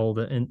we have to hold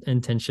in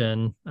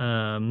tension.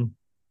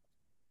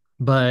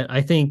 But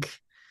I think,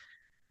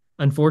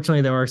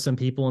 unfortunately, there are some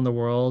people in the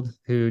world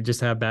who just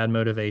have bad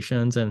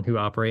motivations and who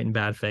operate in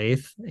bad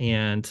faith.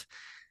 And,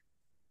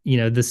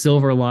 the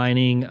silver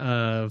lining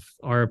of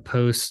our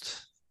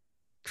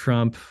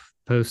post-Trump,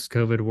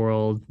 post-COVID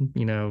world,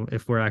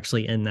 if we're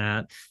actually in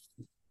that,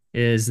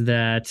 is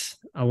that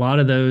a lot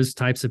of those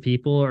types of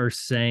people are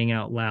saying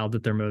out loud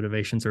that their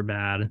motivations are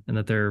bad and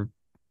that they're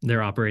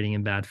operating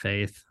in bad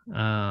faith.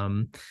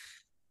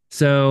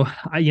 So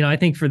I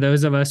think for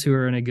those of us who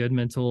are in a good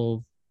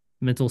mental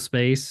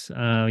space,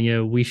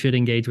 we should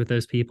engage with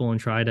those people and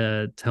try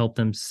to help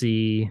them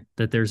see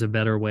that there's a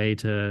better way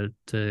to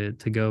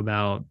go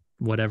about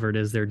whatever it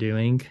is they're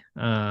doing.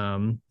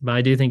 But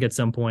I do think at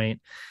some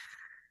point,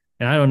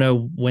 and I don't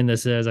know when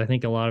this is, I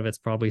think a lot of it's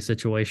probably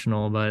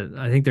situational, but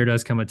I think there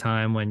does come a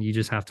time when you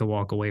just have to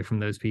walk away from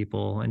those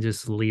people and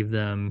just leave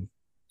them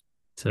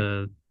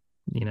to,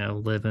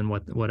 live in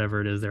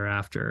whatever it is they're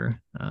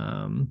after.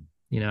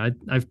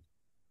 I've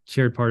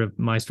shared part of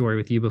my story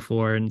with you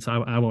before, and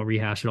so I won't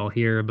rehash it all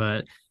here,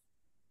 but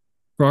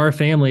for our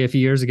family a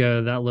few years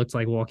ago, that looked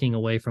like walking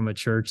away from a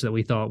church that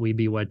we thought we'd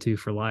be wed to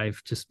for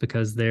life, just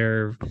because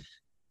there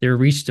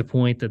reached a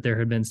point that there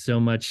had been so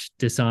much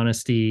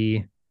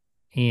dishonesty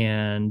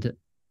and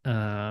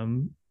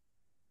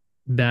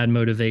bad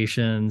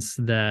motivations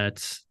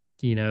that,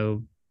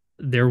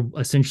 there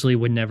essentially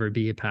would never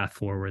be a path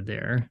forward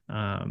there.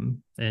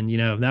 And,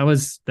 that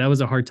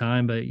was a hard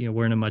time, but,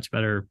 we're in a much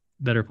better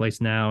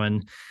place now.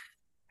 And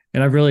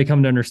I've really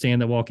come to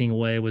understand that walking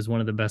away was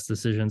one of the best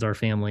decisions our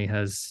family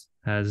has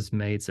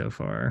made so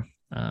far.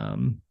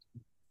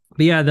 But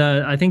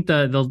yeah, I think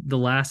the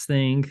last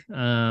thing,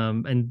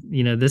 and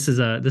this is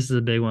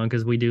a big one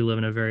because we do live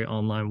in a very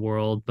online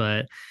world,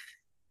 but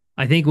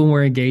I think when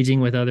we're engaging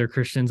with other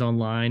Christians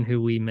online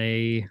who we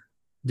may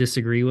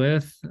disagree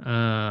with,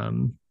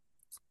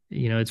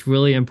 it's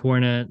really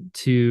important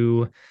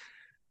to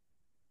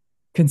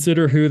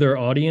consider who their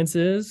audience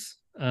is.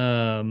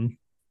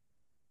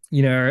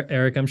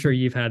 Eric, I'm sure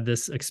you've had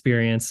this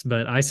experience,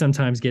 but I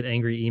sometimes get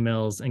angry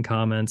emails and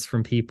comments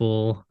from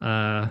people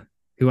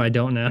who I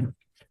don't know,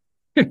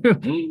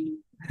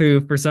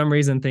 who for some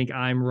reason think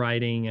I'm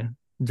writing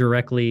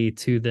directly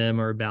to them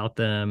or about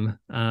them,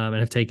 and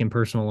have taken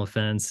personal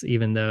offense,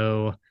 even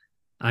though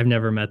I've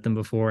never met them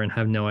before and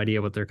have no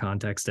idea what their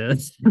context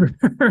is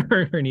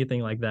or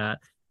anything like that.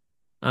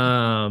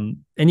 And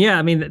yeah,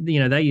 I mean,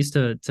 that used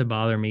to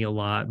bother me a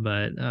lot,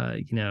 but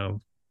I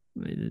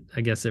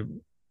guess it,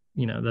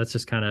 that's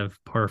just kind of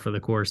par for the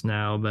course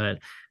now. But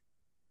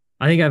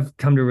I think I've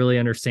come to really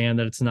understand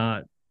that it's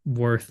not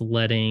worth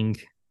letting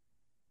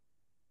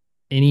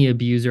any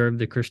abuser of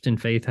the Christian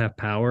faith have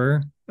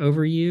power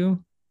over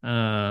you.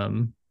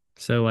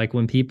 So like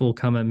when people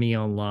come at me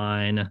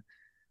online,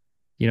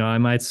 I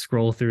might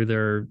scroll through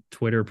their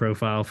Twitter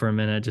profile for a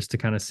minute just to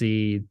kind of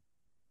see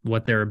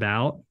what they're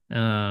about.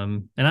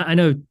 And I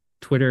know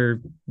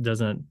Twitter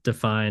doesn't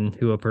define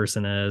who a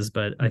person is,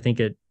 but I think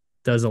it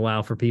does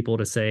allow for people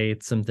to say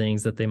some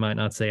things that they might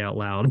not say out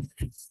loud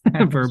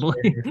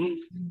verbally.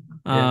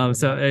 Yeah.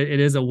 So it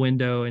is a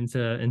window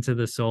into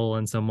the soul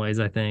in some ways,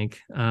 I think.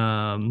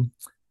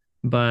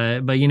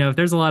 But if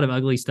there's a lot of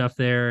ugly stuff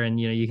there and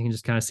you can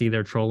just kind of see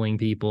they're trolling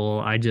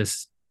people,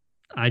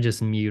 I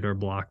just mute or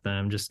block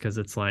them just because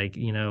it's like,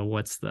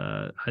 what's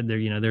there,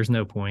 there's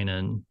no point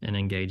in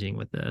engaging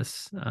with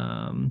this.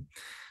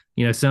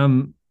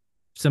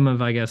 Some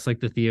of, I guess, like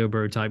the Theo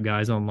Bird type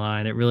guys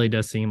online, it really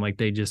does seem like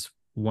they just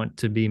want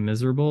to be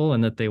miserable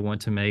and that they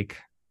want to make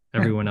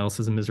everyone else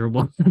as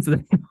miserable as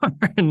they are.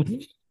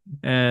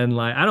 And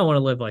like, I don't want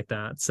to live like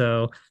that.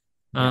 So,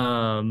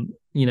 but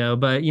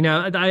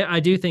I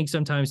do think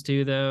sometimes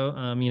too,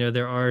 though,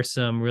 there are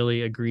some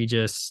really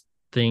egregious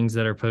things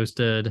that are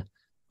posted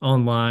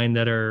online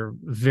that are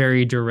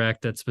very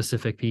direct at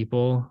specific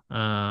people.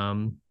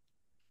 And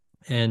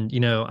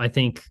I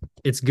think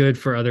it's good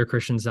for other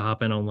Christians to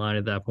hop in online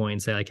at that point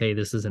and say like, hey,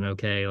 this isn't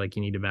okay. Like,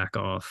 you need to back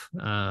off.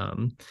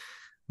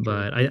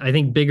 But I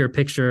think bigger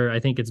picture, I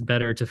think it's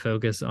better to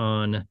focus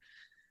on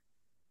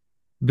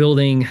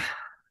building,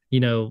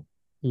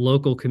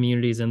 local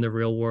communities in the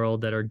real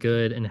world that are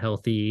good and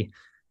healthy,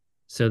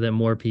 so that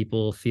more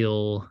people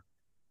feel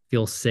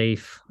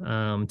safe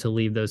to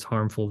leave those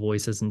harmful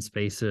voices and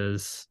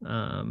spaces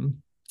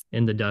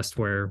in the dust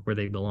where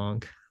they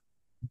belong.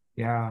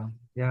 Yeah.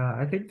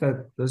 I think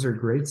that those are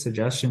great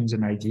suggestions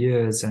and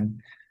ideas. And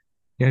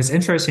it's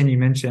interesting you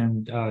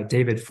mentioned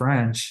David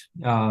French,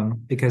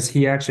 because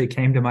he actually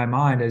came to my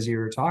mind as you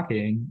were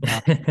talking.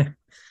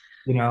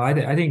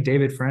 I think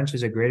David French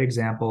is a great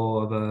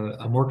example of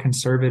a more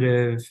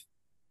conservative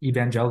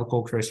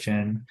evangelical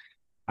Christian.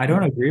 I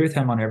don't agree with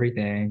him on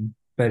everything,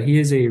 but he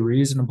is a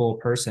reasonable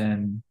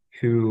person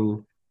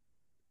who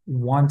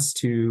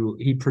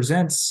he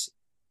presents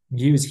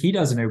views he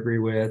doesn't agree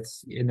with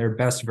in their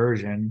best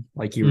version,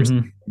 like you were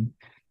saying.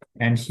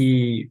 And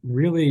he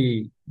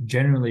really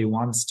genuinely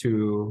wants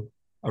to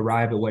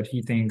arrive at what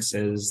he thinks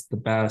is the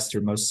best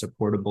or most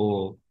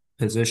supportable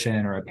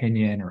position or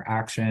opinion or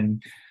action.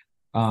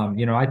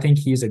 I think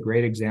he's a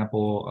great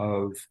example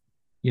of,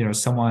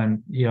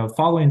 someone,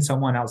 following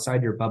someone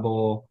outside your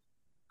bubble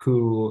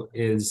who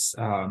is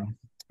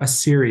a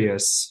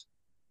serious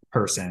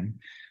person,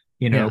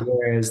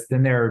 whereas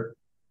then there are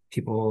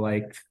people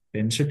like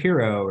Ben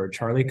Shapiro or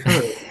Charlie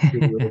Kirk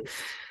who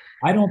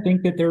I don't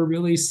think that they're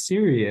really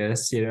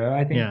serious.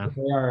 I think that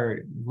they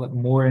are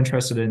more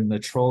interested in the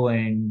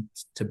trolling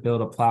to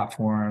build a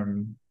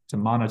platform to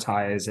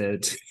monetize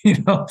it,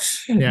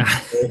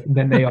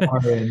 than they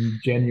are in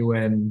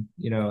genuine,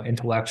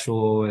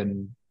 intellectual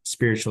and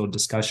spiritual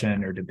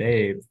discussion or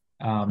debate.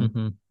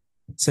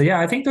 So yeah,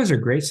 I think those are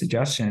great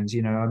suggestions.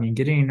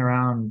 Getting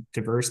around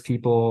diverse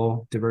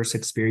people, diverse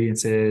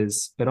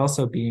experiences, but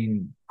also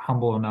being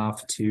humble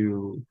enough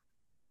to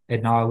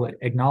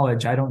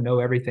acknowledge I don't know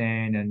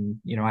everything, and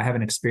I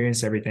haven't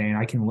experienced everything.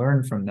 I can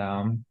learn from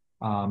them,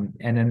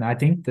 and then I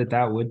think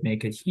that would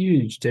make a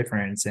huge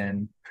difference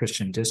in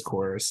Christian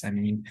discourse.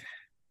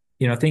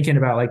 Thinking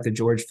about like the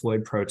George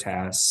Floyd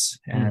protests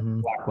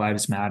and Black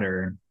Lives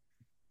Matter.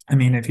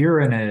 If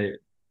you're in a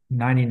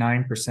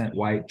 99%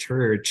 white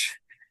church,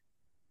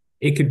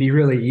 it could be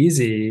really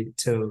easy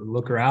to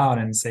look around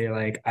and say,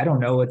 like, I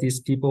don't know what these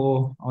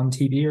people on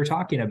TV are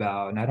talking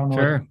about, and I don't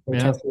know what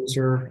protesters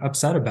are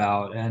upset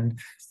about.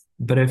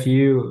 But if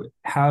you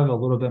have a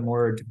little bit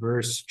more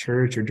diverse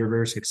church or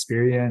diverse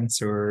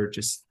experience, or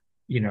just,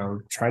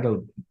 try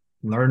to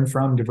learn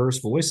from diverse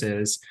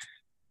voices,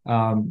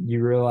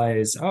 you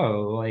realize,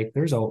 like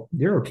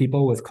there are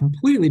people with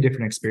completely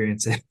different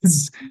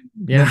experiences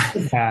than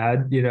I've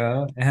had,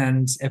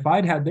 and if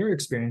I'd had their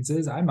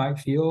experiences, I might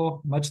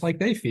feel much like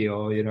they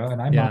feel,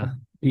 and I might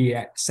be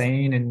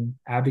saying and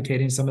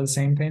advocating some of the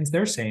same things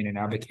they're saying and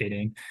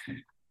advocating.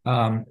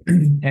 And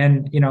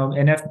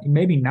if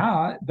maybe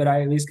not, but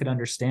I at least could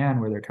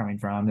understand where they're coming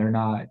from. They're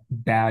not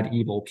bad,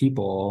 evil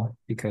people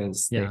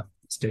because they have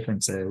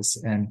differences.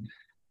 And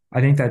I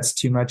think that's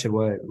too much of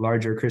what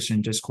larger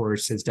Christian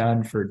discourse has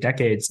done for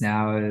decades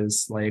now,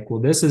 is like,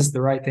 well, this is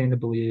the right thing to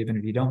believe, and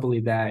if you don't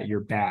believe that, you're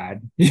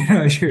bad.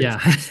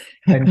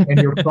 And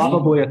you're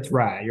probably a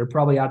threat. You're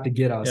probably out to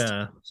get us.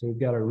 So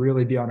we've got to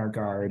really be on our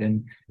guard.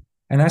 And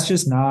that's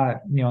just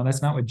not,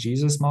 that's not what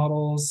Jesus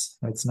models.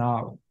 That's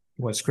not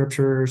what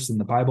scriptures and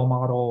the Bible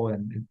model,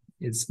 and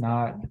it's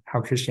not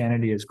how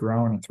Christianity has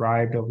grown and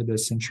thrived over the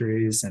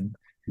centuries. And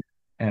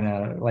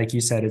like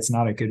you said, it's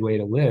not a good way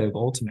to live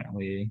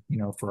ultimately,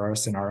 for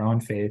us in our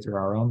own faith or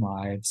our own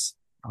lives.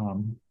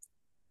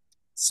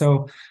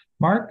 So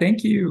Mark,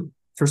 thank you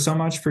for so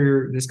much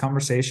for this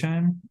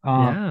conversation.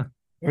 Are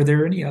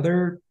there any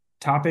other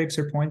topics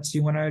or points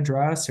you want to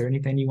address, or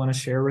anything you want to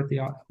share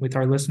with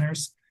our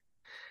listeners?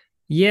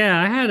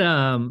 I had,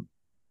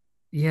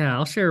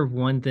 I'll share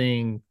one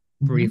thing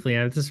briefly.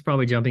 This is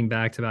probably jumping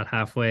back to about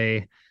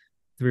halfway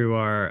through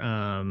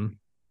our,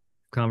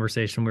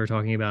 conversation. We were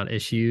talking about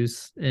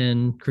issues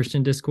in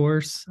Christian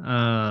discourse.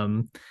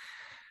 I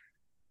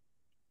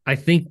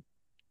think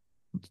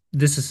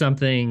this is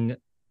something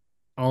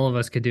all of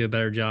us could do a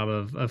better job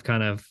of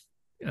kind of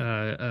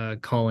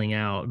calling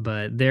out,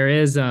 but there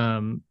is, I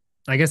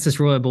guess this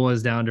really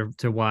boils down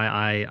to why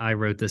I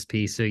wrote this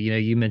piece. So,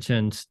 you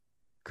mentioned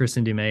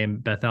Kristen Dumais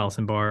and Beth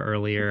Allison Barr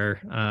earlier.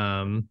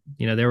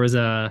 There was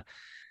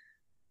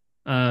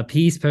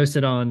piece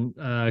posted on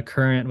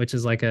Current, which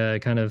is like a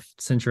kind of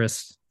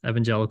centrist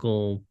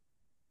evangelical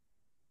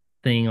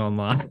thing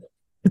online.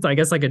 It's, I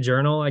guess, like a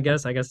journal. I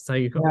guess that's how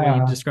you what you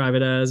Yeah. describe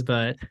it as.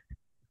 But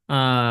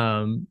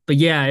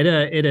yeah,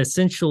 it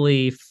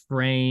essentially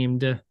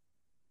framed.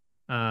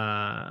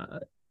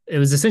 It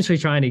was essentially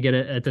trying to get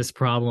at this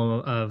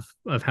problem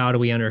of how do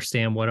we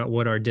understand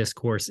what our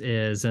discourse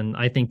is, and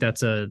I think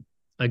that's a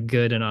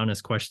good and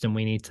honest question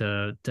we need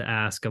to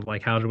ask of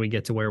like how do we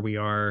get to where we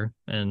are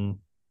and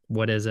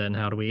what is it and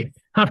how do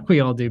we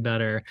all do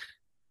better.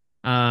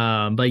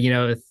 But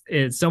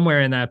it's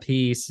somewhere in that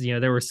piece,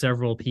 there were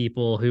several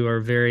people who are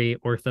very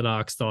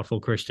orthodox,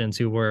 thoughtful Christians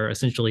who were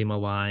essentially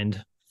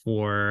maligned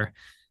for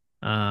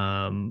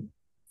um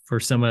for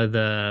some of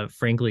the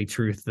frankly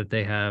truth that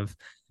they have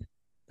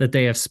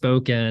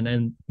spoken.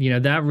 And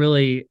that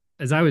really,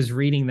 as I was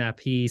reading that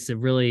piece, it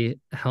really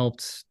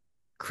helped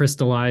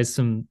crystallize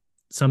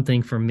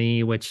something for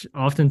me, which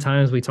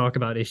oftentimes we talk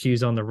about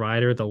issues on the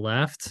right or the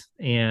left,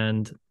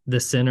 and the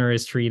center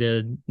is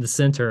treated, the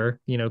center,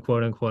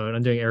 quote unquote,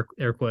 I'm doing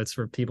air quotes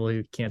for people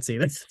who can't see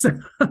this,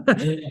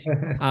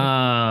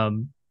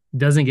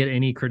 doesn't get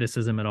any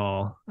criticism at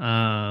all.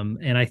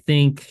 And I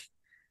think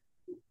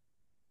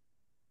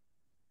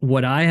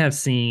what I have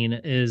seen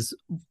is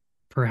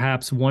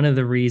perhaps one of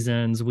the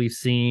reasons we've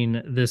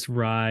seen this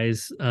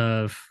rise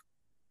of,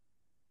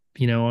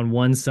 on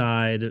one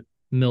side,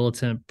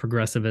 militant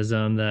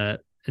progressivism that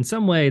in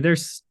some way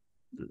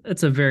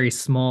it's a very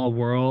small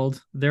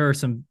world. There are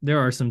some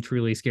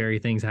truly scary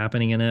things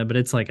happening in it, but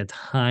it's like a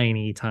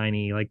tiny,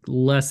 like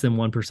less than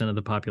 1% of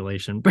the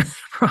population,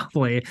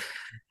 probably.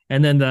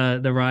 And then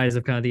the rise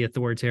of kind of the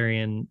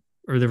authoritarian,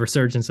 or the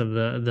resurgence of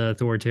the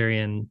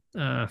authoritarian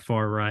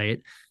far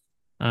right.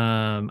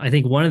 I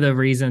think one of the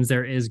reasons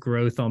there is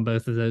growth on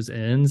both of those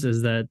ends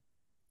is that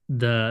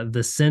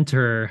the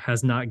center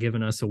has not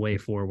given us a way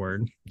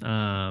forward.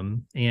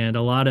 And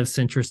a lot of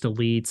centrist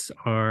elites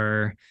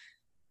are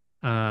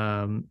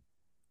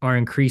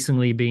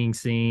increasingly being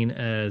seen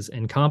as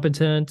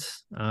incompetent,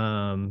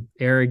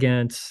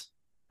 arrogant,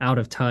 out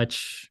of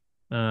touch,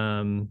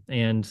 and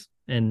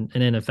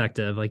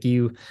ineffective. Like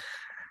you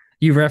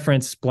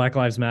referenced Black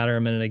Lives Matter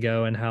a minute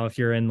ago, and how if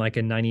you're in like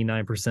a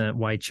 99%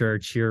 white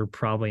church, you're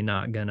probably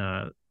not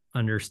gonna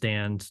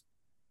understand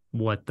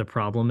what the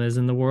problem is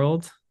in the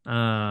world. But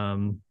I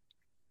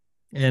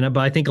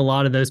think a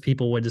lot of those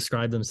people would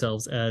describe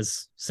themselves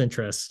as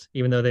centrist,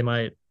 even though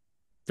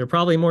they're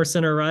probably more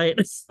center right,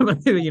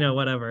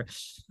 whatever.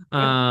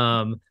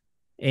 And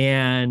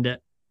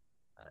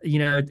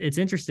it's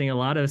interesting. A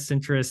lot of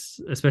centrists,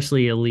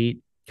 especially elite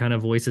kind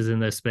of voices in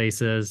those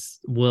spaces,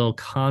 will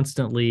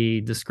constantly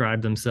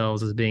describe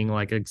themselves as being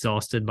like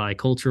exhausted by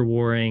culture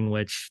warring,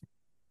 which,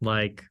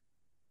 like,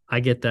 I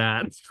get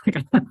that.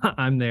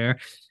 I'm there.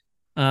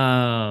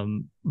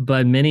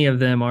 But many of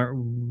them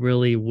aren't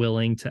really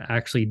willing to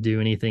actually do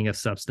anything of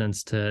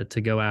substance to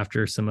go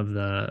after some of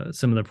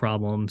the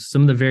problems,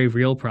 some of the very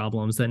real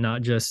problems that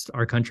not just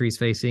our country's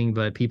facing,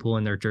 but people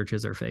in their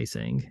churches are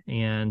facing.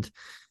 And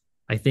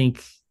I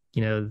think,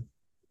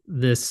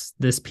 this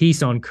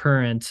piece on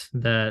Current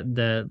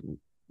that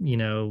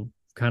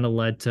kind of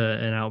led to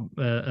an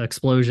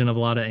explosion of a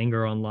lot of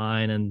anger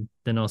online, and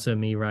then also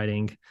me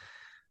writing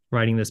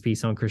this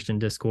piece on Christian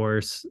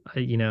discourse.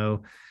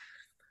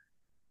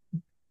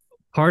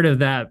 Part of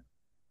that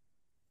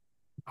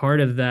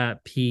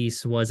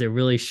piece was it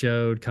really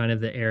showed kind of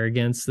the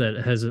arrogance that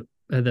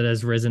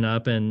has risen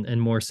up in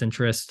more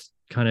centrist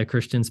kind of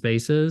Christian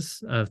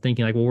spaces, of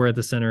thinking like, well, we're at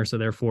the center, so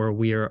therefore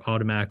we are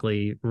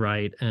automatically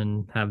right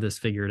and have this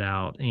figured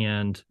out.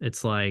 And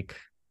it's like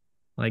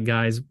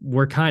guys,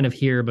 we're kind of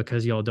here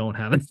because y'all don't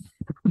have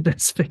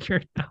this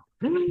figured out.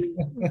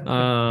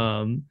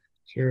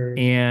 Sure.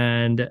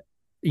 And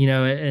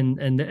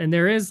and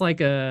there is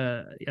like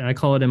I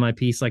call it in my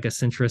piece like a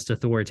centrist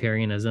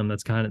authoritarianism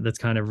that's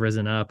kind of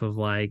risen up, of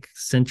like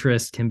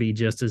centrists can be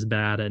just as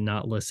bad at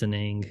not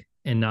listening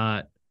and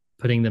not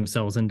putting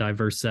themselves in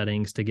diverse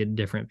settings to get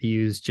different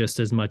views just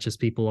as much as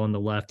people on the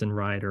left and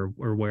right or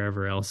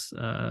wherever else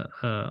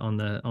on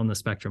the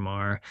spectrum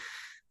are.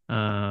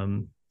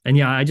 And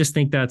yeah, I just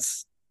think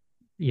that's,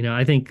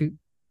 I think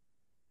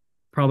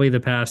probably the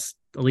past,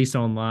 at least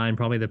online,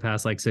 probably the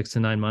past like 6 to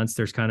 9 months,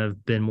 there's kind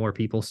of been more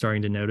people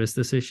starting to notice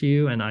this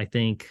issue. And I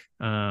think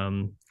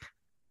all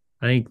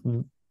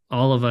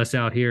of us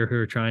out here who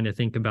are trying to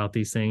think about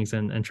these things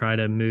and try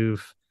to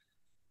move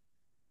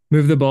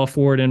the ball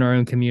forward in our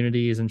own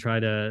communities and try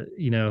to,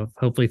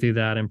 hopefully through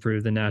that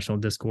improve the national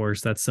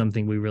discourse. That's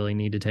something we really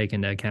need to take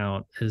into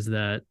account, is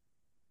that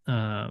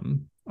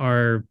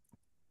our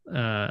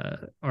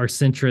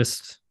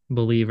centrist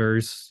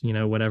believers,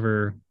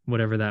 whatever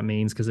that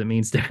means, because it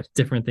means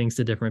different things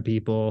to different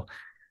people.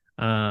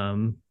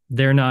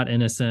 They're not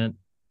innocent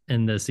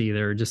in this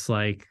either. Just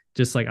like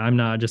I'm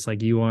not, just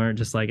like you aren't,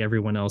 just like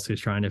everyone else who's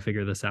trying to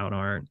figure this out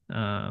aren't.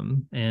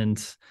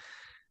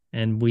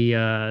 And we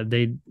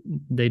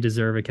they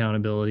deserve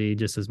accountability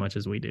just as much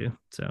as we do.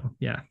 So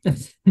yeah.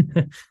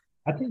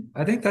 I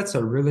think that's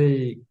a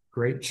really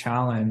great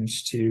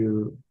challenge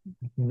to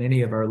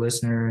many of our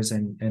listeners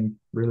and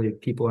really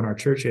people in our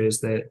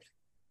churches that,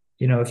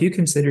 if you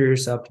consider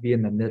yourself to be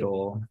in the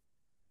middle,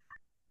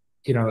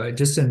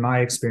 just in my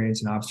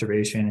experience and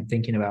observation and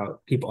thinking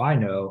about people I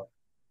know,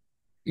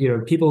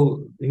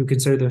 people who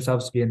consider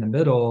themselves to be in the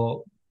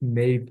middle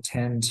may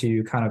tend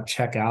to kind of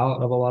check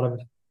out of a lot of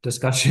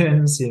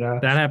discussions,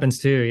 That happens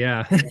too.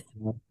 Yeah.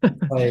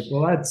 like,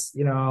 well, that's,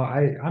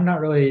 I'm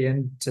not really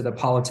into the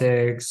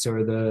politics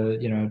or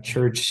the,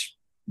 church,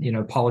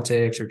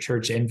 politics or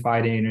church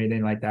infighting or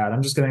anything like that.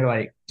 I'm just going to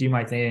like do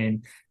my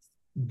thing.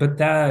 But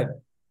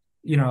that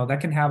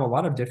can have a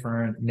lot of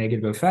different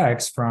negative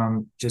effects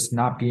from just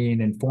not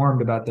being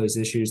informed about those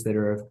issues that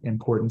are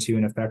important to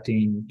and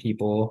affecting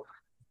people,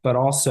 but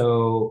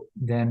also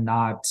then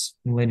not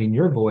lending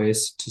your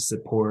voice to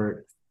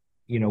support,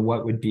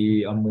 what would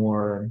be a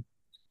more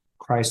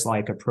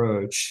Christ-like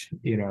approach.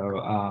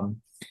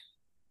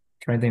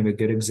 Trying to think of a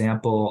good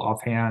example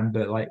offhand,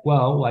 but like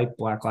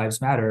Black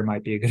Lives Matter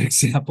might be a good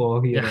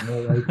example. Yeah.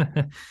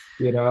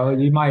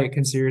 You might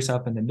consider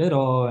yourself in the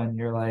middle and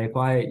you're like,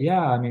 well,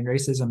 yeah, I mean,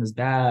 racism is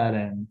bad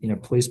and,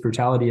 police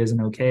brutality isn't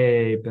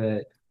okay,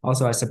 but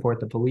also I support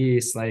the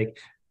police. Like,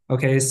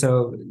 okay,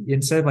 so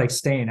instead of like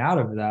staying out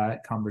of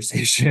that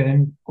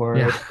conversation or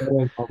Yeah. instead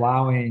of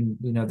allowing,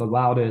 the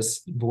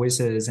loudest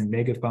voices and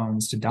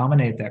megaphones to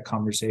dominate that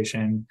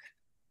conversation,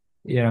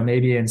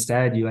 maybe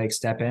instead you like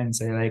step in and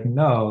say like,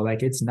 no,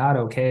 like it's not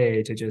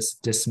okay to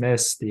just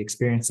dismiss the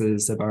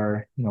experiences of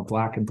our,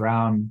 Black and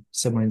brown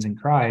siblings in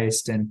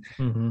Christ. And,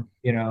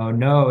 Mm-hmm.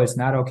 no, it's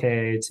not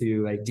okay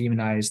to like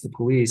demonize the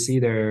police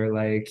either.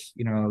 Like,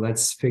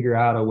 let's figure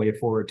out a way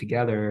forward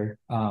together.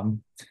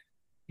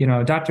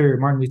 Dr.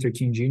 Martin Luther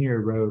King Jr.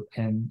 wrote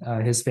in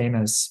his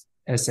famous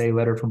essay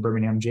Letter from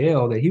Birmingham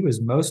Jail that he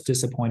was most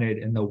disappointed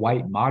in the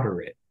white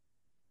moderate.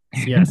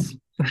 Yes.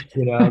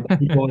 The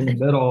people in the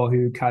middle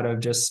who kind of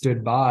just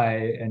stood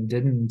by and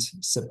didn't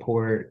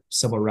support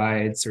civil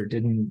rights or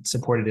didn't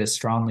support it as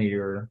strongly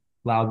or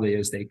loudly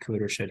as they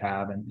could or should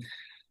have. And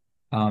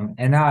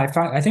now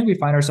I think we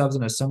find ourselves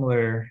in a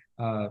similar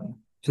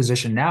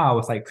position now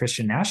with like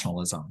Christian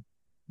nationalism.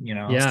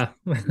 Yeah.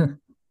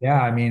 Yeah,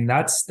 I mean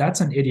that's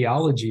an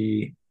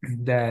ideology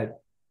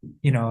that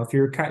if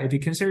you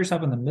consider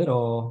yourself in the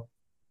middle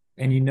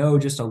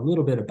and just a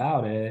little bit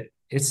about it,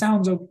 it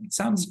sounds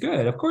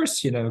good. Of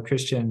course,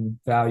 Christian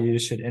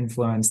values should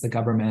influence the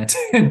government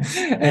and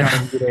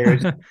our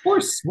leaders. Of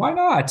course, why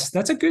not?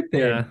 That's a good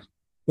thing. Yeah.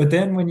 But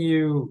then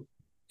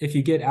if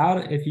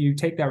you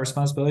take that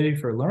responsibility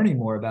for learning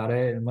more about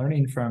it and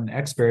learning from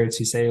experts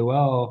who say,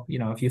 well,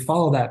 if you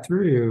follow that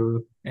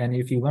through and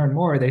if you learn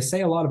more, they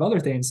say a lot of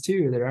other things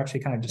too that are actually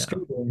kind of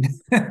disturbing.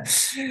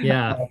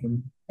 Yeah.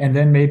 And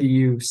then maybe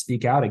you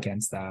speak out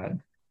against that.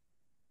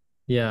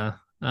 Yeah.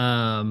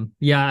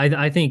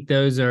 I think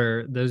those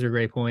are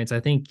great points. I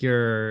think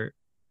you're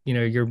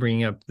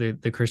bringing up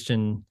the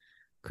Christian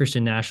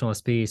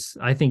nationalist piece.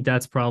 I think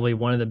that's probably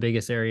one of the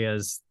biggest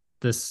areas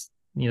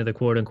the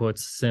quote unquote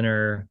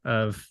center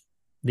of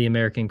the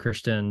American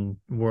Christian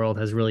world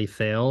has really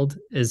failed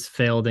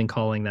in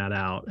calling that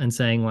out and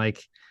saying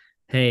like,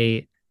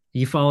 hey,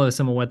 you follow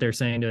some of what they're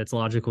saying to its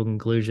logical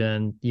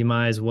conclusion, you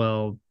might as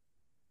well,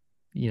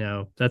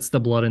 that's the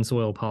blood and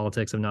soil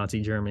politics of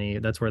Nazi Germany.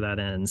 That's where that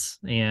ends.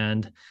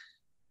 And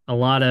a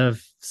lot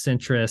of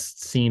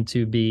centrists seem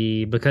to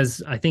be,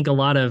 because I think a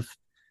lot of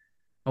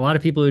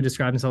people who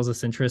describe themselves as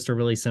centrist are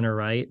really center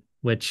right,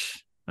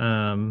 which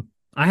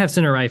I have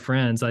center right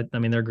friends. I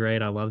mean, they're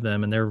great. I love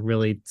them and they're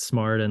really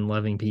smart and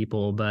loving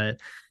people, but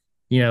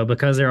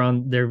because they're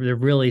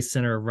really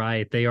center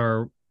right, they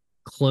are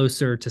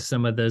closer to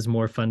some of those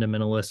more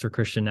fundamentalist or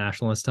Christian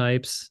nationalist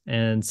types,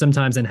 and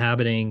sometimes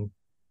inhabiting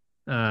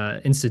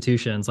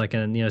institutions like,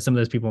 and some of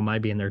those people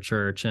might be in their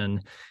church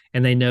and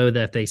they know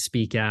that if they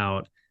speak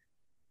out,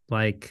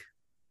 like,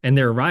 and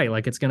they're right,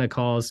 like it's going to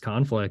cause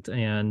conflict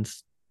and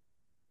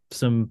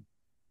some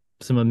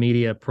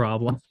immediate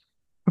problems.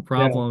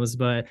 Yeah.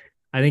 But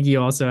I think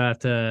you also have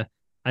to,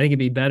 I think it'd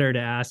be better to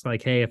ask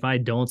like, hey, if I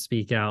don't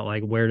speak out,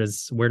 like where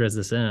does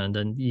this end?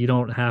 And you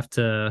don't have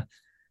to,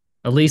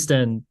 at least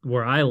in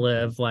where I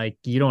live, like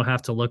you don't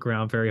have to look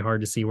around very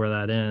hard to see where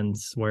that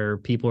ends, where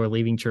people are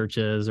leaving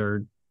churches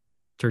or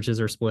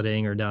churches are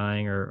splitting or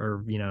dying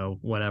or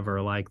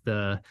whatever. Like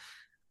the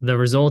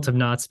result of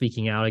not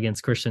speaking out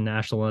against Christian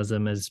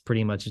nationalism is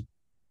pretty much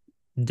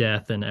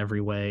death in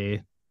every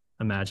way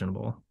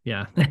imaginable.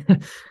 Yeah.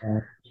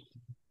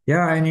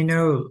 Yeah. And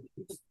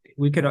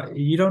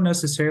you don't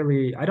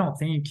necessarily, I don't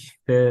think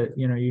that,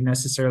 you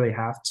necessarily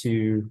have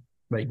to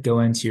like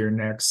go into your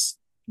next,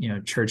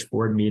 church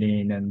board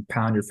meeting and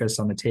pound your fist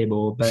on the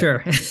table. But,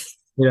 sure.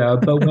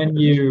 But when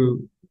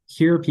you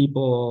hear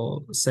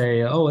people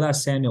say, oh,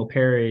 that's Samuel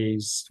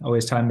Perry's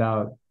always talking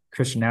about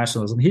Christian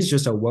nationalism, he's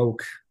just a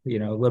woke,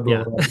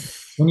 liberal. Yeah.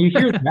 When you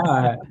hear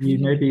that, you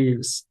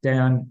maybe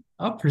stand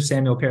up for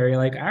Samuel Perry.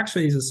 Like,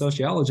 actually, he's a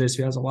sociologist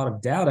who has a lot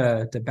of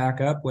data to back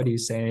up what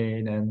he's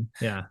saying. And,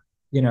 yeah.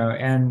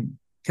 And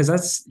because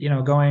that's,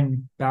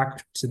 going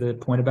back to the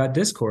point about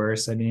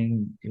discourse. I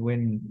mean,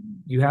 when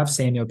you have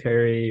Samuel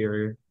Perry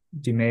or,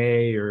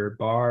 Dumais or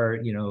Barr,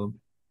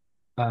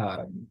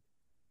 uh,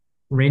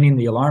 ringing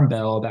the alarm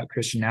bell about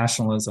Christian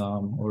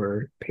nationalism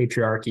or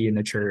patriarchy in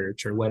the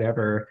church or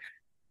whatever,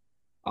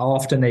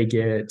 often they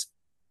get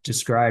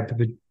described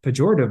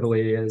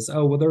pejoratively as,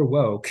 oh, well, they're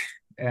woke.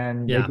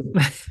 And they Yeah.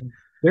 get,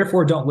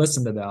 therefore don't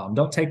listen to them,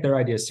 don't take their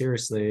ideas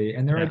seriously,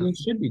 and their Yeah. ideas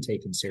should be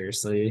taken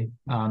seriously,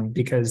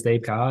 because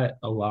they've got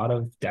a lot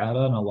of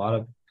data and a lot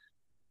of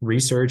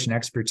research and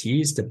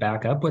expertise to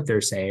back up what they're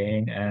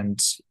saying.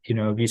 And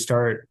if you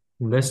start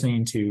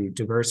listening to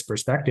diverse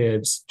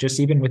perspectives, just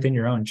even within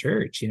your own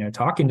church,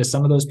 talking to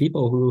some of those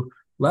people who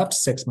left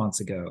 6 months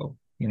ago,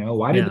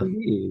 why did Yeah. they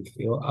leave?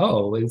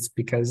 Oh, it's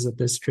because of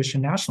this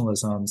Christian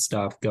nationalism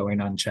stuff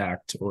going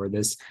unchecked, or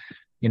this,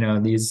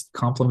 these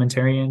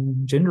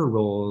complementarian gender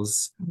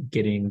roles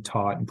getting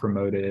taught and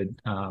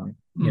promoted.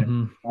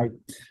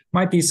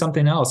 Might be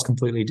something else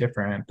completely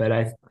different.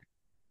 But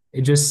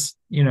it just,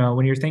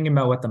 when you're thinking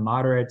about what the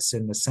moderates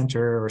and the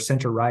center or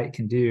center right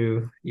can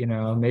do,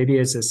 maybe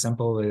it's as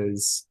simple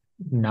as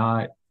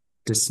not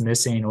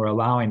dismissing or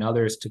allowing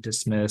others to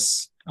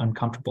dismiss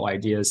uncomfortable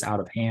ideas out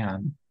of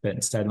hand, but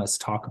instead let's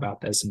talk about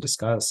this and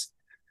discuss.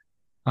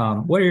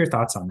 What are your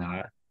thoughts on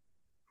that?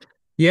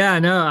 Yeah,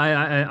 no,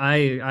 I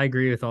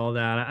agree with all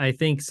that. I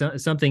think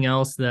something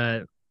else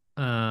that,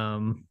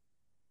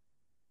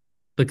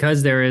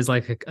 because there is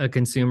like a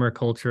consumer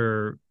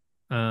culture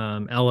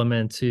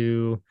element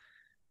to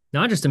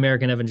not just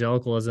American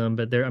evangelicalism,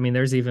 but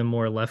there's even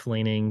more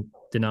left-leaning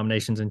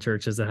denominations and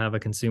churches that have a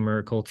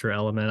consumer culture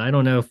element. I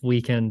don't know if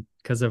we can,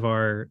 because of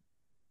our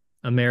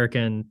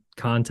American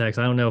context,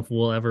 I don't know if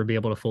we'll ever be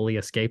able to fully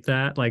escape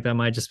that. Like that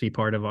might just be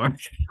part of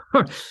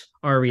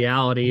our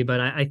reality. But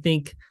I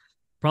think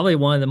probably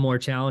one of the more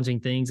challenging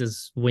things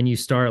is when you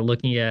start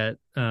looking at,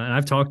 and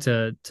I've talked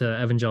to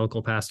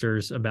evangelical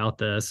pastors about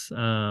this,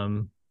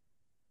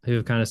 who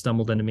have kind of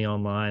stumbled into me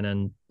online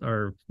and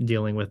are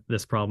dealing with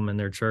this problem in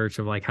their church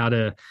of like, how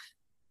do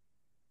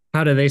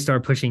they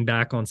start pushing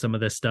back on some of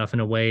this stuff in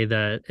a way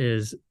that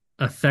is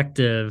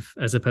effective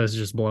as opposed to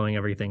just blowing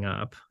everything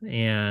up.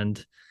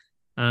 And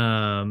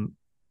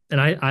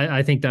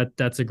I think that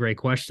that's a great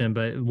question.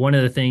 But one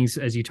of the things,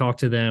 as you talk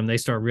to them, they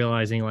start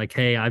realizing like,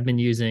 hey, I've been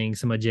using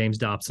some of James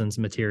Dobson's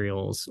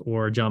materials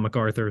or John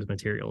MacArthur's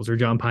materials or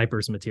John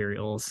Piper's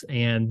materials.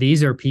 And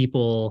these are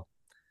people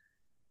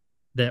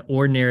that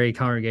ordinary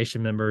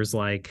congregation members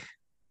like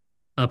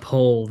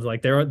uphold.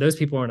 Like those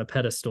people are on a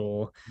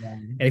pedestal. Yeah.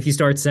 And if you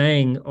start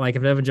saying, like,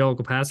 if an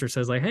evangelical pastor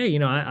says like,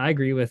 hey, I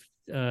agree with,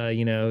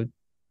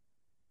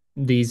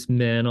 these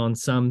men on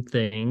some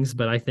things,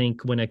 but I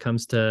think when it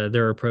comes to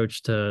their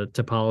approach to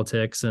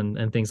politics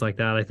and things like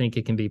that, I think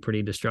it can be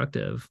pretty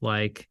destructive.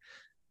 Like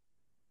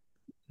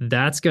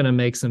that's going to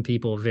make some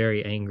people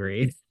very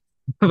angry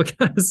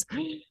because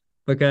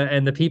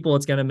and the people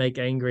it's going to make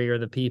angry are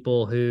the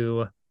people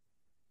who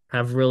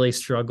have really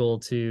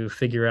struggled to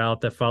figure out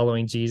that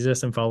following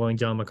Jesus and following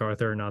John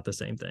MacArthur are not the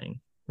same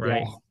thing,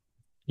 right?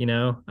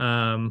 Yeah.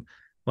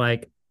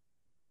 Like,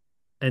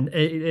 and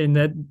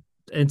that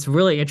it's a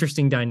really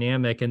interesting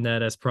dynamic in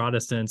that as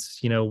Protestants,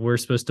 we're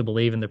supposed to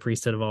believe in the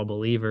priesthood of all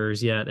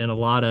believers, yet in a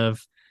lot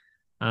of,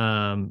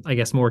 I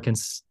guess, more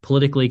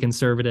politically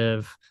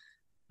conservative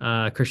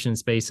Christian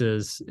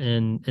spaces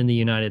in the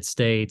United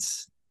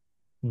States,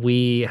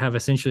 we have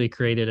essentially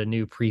created a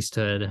new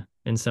priesthood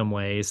in some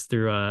ways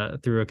through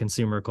a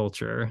consumer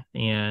culture.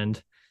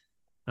 And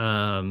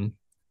I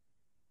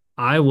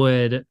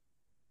would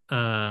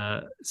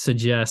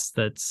suggest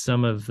that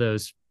some of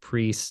those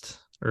priests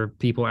or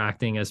people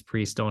acting as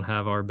priests don't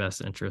have our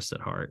best interests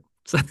at heart.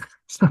 So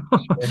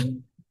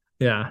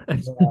yeah.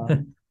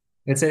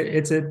 It's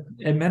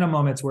at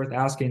minimum, it's worth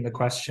asking the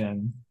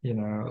question,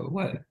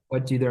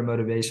 what do their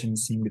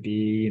motivations seem to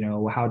be?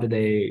 How do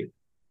they,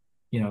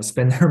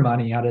 spend their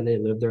money? How do they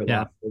live their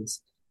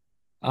lives?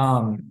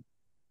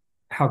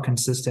 How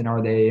consistent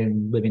are they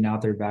in living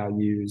out their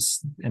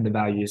values and the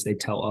values they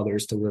tell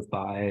others to live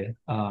by?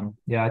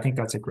 I think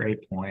that's a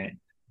great point.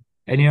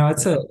 And,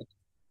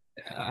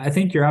 I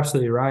think you're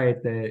absolutely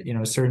right that,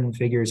 certain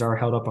figures are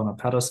held up on a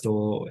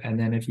pedestal. And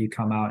then if you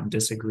come out and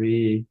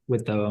disagree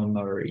with them,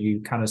 or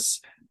you kind of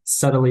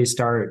subtly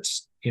start,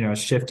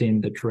 shifting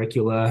the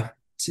curricula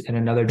in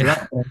another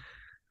direction,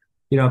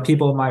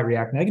 people might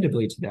react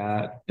negatively to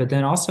that. But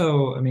then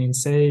also,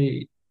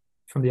 say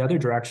from the other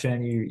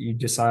direction, you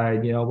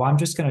decide, well, I'm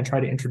just going to try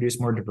to introduce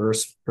more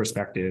diverse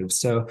perspectives.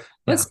 So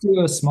let's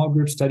do a small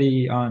group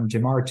study on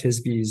Jamar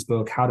Tisby's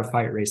book, How to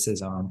Fight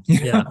Racism.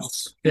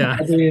 Yeah.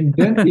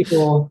 Then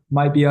people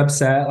might be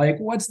upset, like,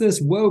 what's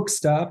this woke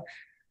stuff?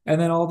 And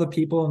then all the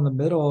people in the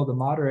middle, the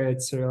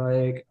moderates, are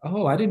like,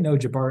 oh, I didn't know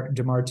Jamar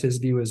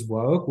Tisby was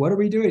woke. What are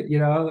we doing?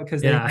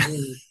 Because they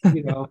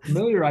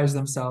familiarize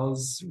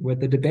themselves with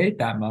the debate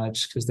that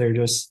much, because they're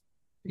just,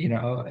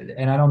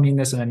 and I don't mean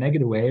this in a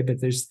negative way, but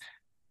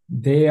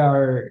they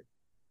are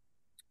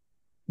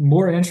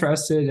more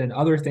interested in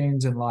other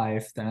things in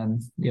life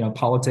than,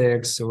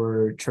 politics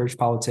or church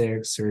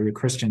politics or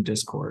Christian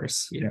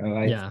discourse.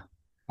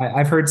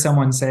 I've heard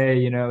someone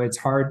say, it's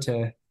hard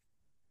to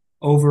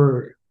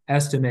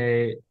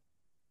overestimate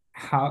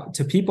how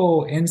to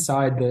people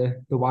inside the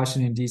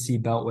Washington D.C.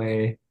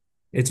 Beltway,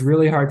 it's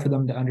really hard for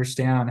them to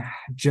understand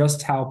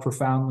just how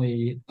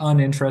profoundly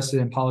uninterested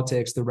in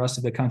politics the rest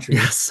of the country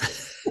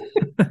is.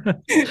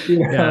 Yes. You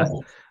Yeah.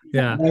 know?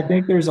 Yeah. And I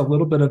think there's a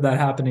little bit of that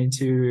happening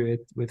too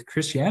with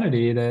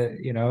Christianity, that,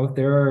 you know,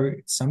 there are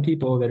some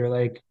people that are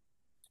like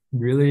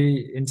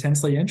really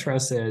intensely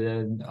interested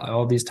in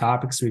all these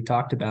topics we've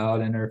talked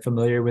about and are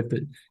familiar with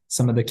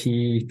some of the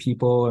key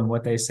people and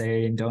what they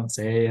say and don't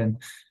say.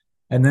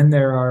 And then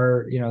there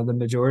are, you know, the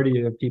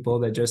majority of people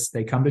that just,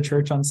 they come to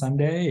church on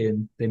Sunday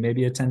and they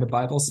maybe attend a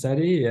Bible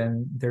study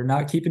and they're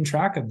not keeping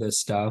track of this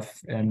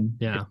stuff and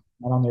Yeah. it's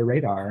not on their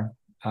radar.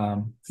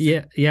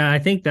 Yeah. I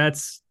think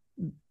that's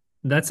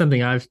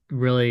something I've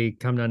really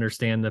come to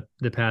understand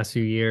the past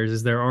few years,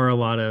 is there are a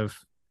lot of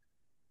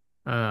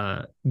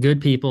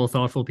good people,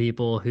 thoughtful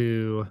people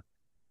who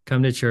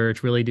come to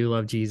church, really do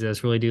love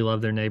Jesus, really do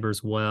love their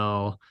neighbors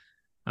well.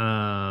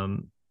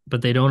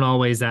 But they don't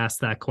always ask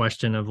that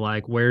question of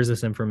like, where's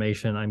this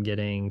information I'm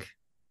getting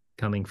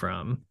coming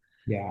from?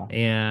 Yeah.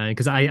 And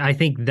because I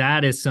think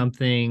that is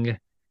something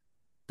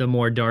the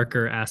more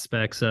darker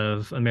aspects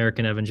of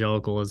American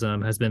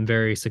evangelicalism has been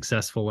very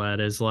successful at,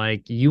 is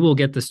like, you will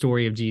get the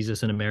story of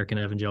Jesus in American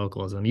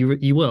evangelicalism.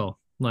 You will,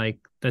 like,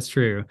 that's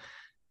true.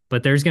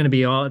 But there's going to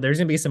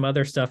be some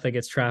other stuff that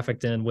gets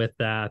trafficked in with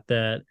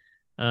that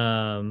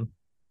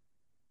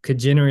could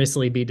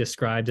generously be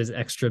described as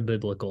extra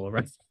biblical,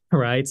 right?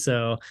 Right.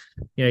 So,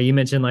 you know, you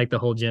mentioned like the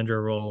whole gender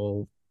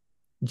role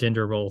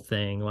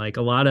thing, like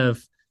a lot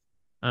of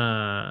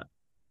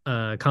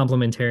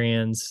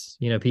complementarians,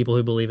 you know, people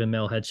who believe in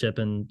male headship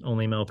and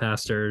only male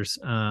pastors.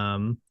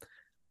 I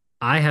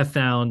have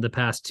found the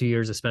past 2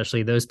 years,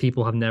 especially, those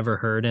people have never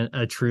heard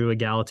a true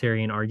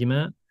egalitarian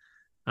argument,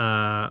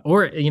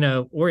 or, you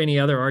know, or any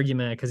other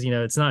argument. Cause, you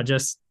know, it's not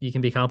just, you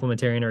can be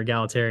complementarian or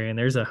egalitarian.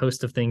 There's a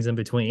host of things in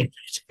between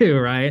too.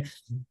 Right.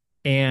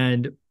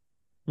 And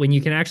when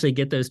you can actually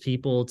get those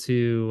people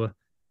to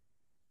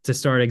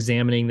start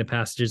examining the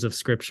passages of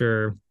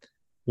scripture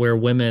where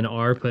women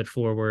are put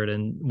forward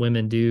and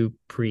women do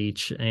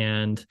preach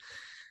and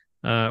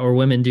or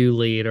women do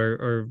lead,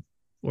 or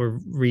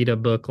read a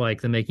book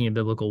like The Making of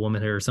Biblical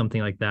Womanhood or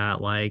something like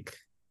that, like,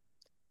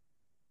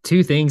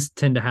 two things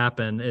tend to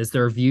happen: is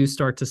their views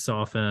start to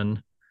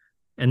soften,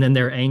 and then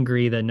they're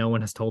angry that no one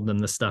has told them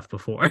this stuff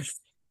before.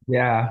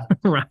 Yeah.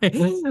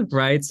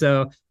 Right.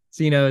 So,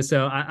 you know,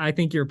 so I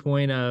think your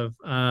point of,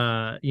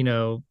 you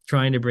know,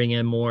 trying to bring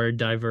in more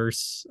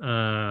diverse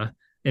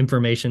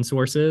information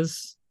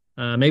sources,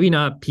 maybe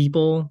not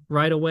people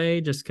right away,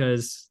 just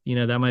because, you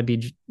know, that might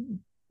be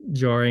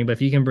jarring. But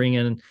if you can bring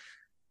in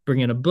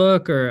a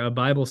book or a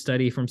Bible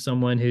study from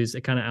someone who's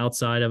kind of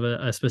outside of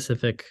a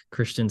specific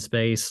Christian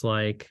space,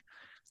 like,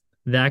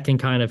 that can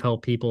kind of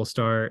help people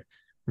start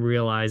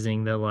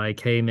realizing that, like,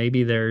 hey,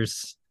 maybe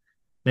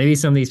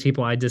some of these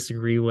people I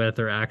disagree with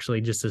are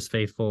actually just as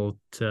faithful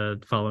to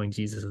following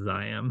Jesus as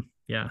I am.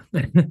 Yeah.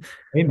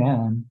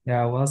 Amen.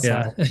 Yeah. Well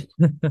said.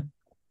 Yeah.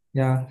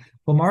 Yeah.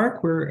 Well,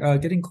 Mark, we're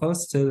getting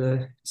close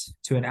to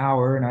an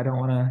hour, and I don't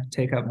want to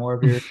take up more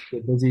of your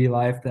busy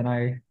life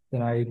than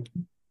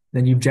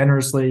you've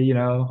generously, you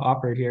know,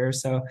 offered here.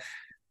 So,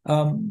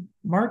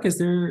 Mark, is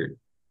there,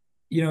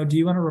 you know, do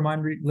you want to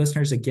remind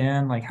listeners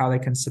again, like, how they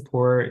can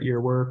support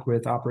your work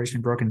with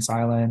Operation Broken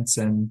Silence,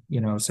 and,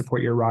 you know,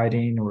 support your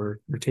writing,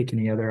 or take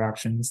any other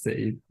actions that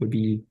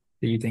you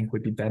think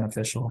would be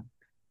beneficial?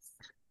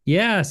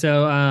 Yeah.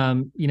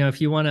 So, you know, if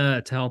you want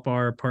to help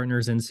our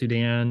partners in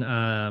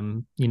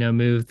Sudan, you know,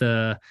 move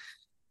their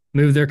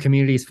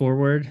communities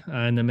forward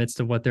in the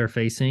midst of what they're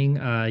facing,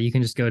 you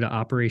can just go to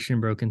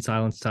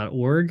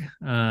operationbrokensilence.org.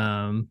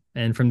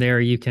 And from there,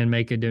 you can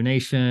make a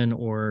donation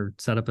or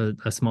set up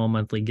a small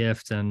monthly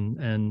gift,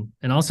 and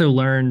also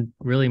learn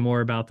really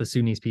more about the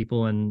Sudanese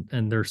people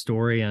and their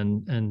story,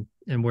 and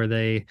where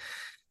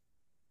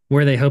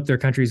they hope their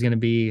country is going to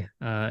be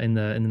in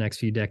the next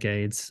few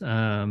decades.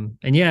 And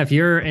yeah, if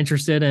you're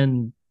interested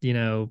in, you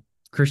know,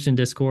 Christian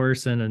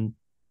discourse and an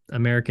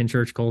American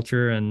church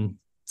culture and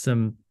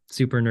some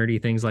super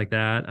nerdy things like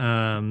that,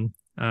 I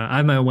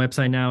have my own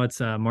website now. It's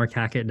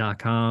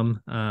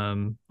markhackett.com.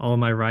 All of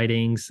my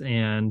writings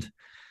and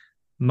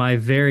my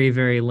very,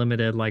 very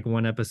limited, like,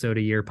 one episode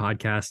a year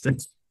podcast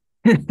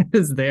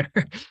is there.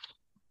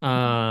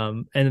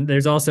 And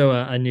there's also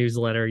a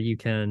newsletter you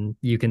can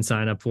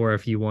sign up for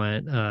if you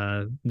want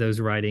those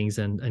writings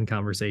and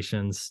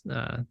conversations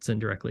sent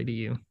directly to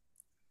you.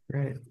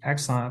 Great.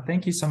 Excellent.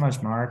 Thank you so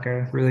much, Mark.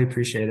 I really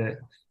appreciate it.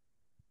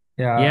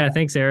 Yeah,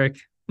 thanks, Eric.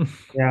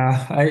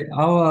 Yeah,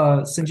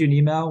 I'll send you an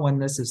email when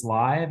this is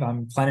live.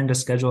 I'm planning to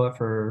schedule it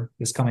for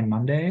this coming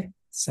Monday.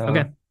 So,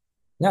 Okay,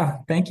 yeah,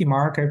 thank you,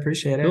 Mark. I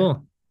appreciate it.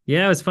 cool.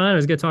 Yeah, it was fun. It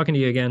was good talking to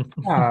you again.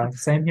 Yeah,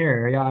 same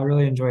here. Yeah, I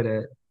really enjoyed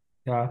it.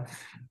 Yeah.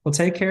 Well,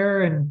 take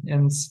care, and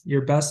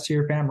your best to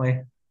your family,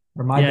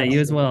 or my Yeah, best.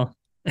 you as well.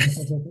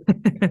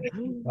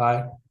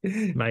 Bye.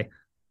 Bye.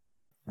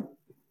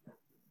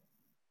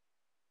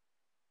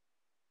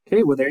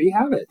 Okay, well, there you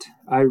have it.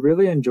 I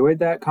really enjoyed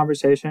that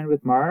conversation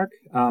with Mark.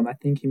 I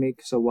think he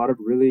makes a lot of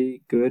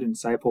really good,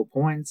 insightful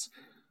points.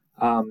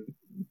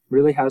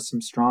 Really has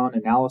some strong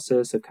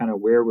analysis of kind of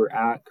where we're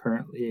at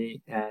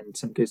currently and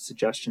some good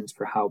suggestions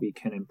for how we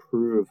can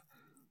improve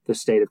the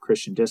state of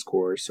Christian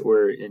discourse,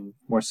 or in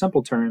more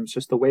simple terms,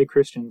 just the way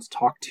Christians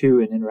talk to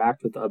and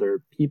interact with other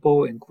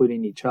people,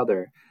 including each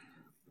other.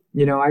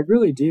 I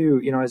really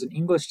do, as an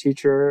English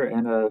teacher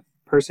and a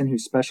person who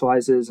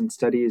specializes and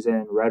studies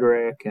in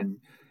rhetoric and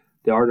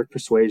the art of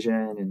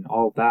persuasion and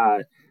all of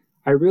that,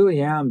 I really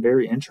am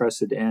very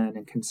interested in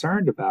and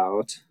concerned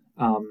about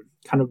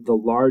kind of the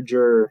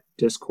larger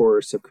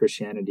discourse of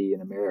Christianity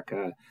in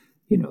America.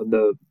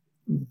 The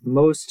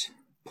most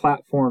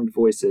platformed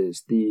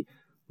voices, the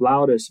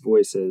loudest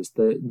voices,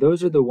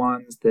 those are the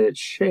ones that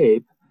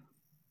shape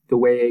the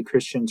way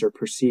Christians are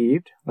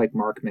perceived, like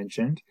Mark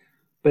mentioned.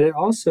 But it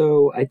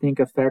also, I think,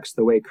 affects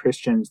the way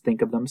Christians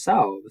think of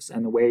themselves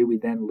and the way we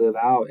then live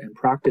out and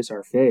practice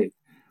our faith.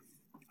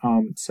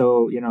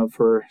 So,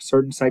 for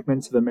certain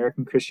segments of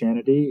American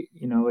Christianity,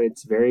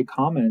 it's very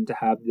common to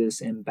have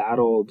this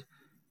embattled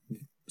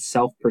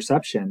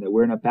self-perception that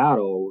we're in a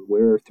battle.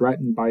 We're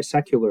threatened by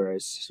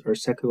secularists or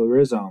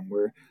secularism.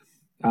 We're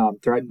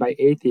threatened by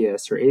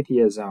atheists or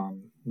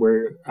atheism.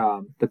 Where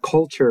the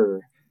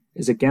culture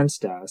is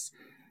against us.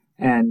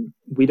 And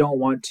we don't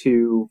want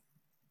to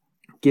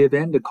give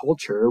in to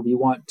culture. We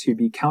want to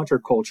be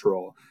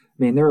countercultural.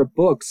 I mean, there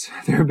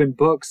have been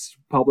books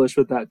published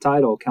with that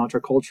title,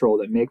 countercultural,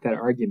 that make that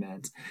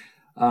argument.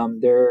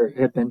 There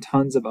have been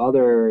tons of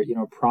other,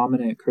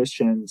 prominent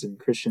Christians and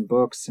Christian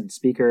books and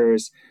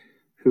speakers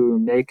who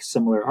make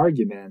similar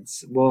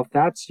arguments. Well,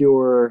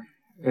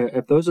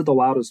 if those are the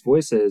loudest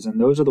voices and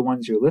those are the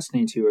ones you're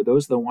listening to, or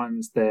those are the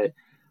ones that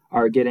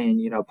are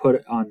getting,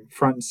 put on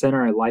front and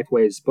center in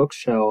Lifeway's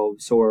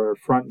bookshelves or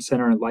front and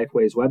center in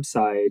Lifeway's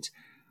website,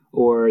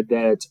 or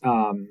that,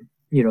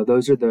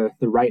 those are the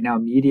Right Now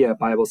Media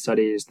Bible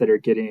studies that are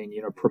getting,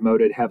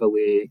 promoted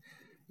heavily,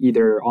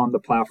 either on the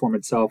platform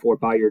itself or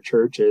by your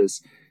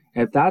churches.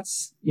 If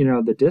that's,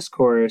 the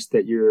discourse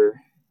that you're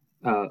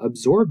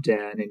absorbed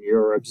in and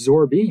you're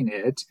absorbing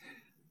it,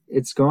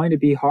 it's going to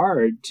be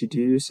hard to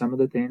do some of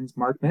the things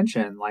Mark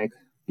mentioned, like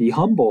be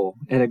humble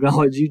and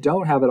acknowledge you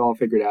don't have it all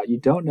figured out. You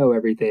don't know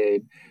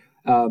everything.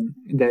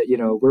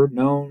 That, we're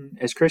known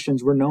as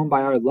Christians, we're known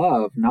by our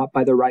love, not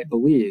by the right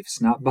beliefs,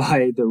 not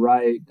by the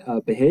right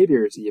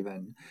behaviors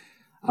even.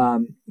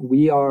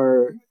 We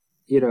are,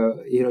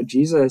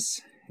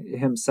 Jesus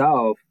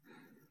himself,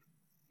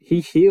 he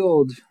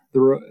healed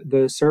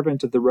the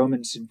servant of the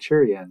Roman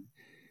centurion.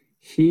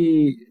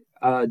 He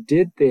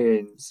did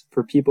things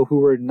for people who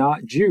were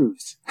not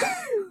Jews,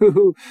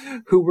 who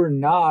were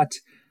not,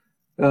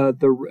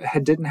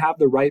 didn't have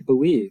the right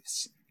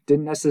beliefs,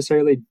 didn't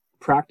necessarily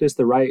practice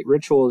the right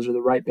rituals or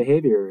the right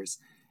behaviors,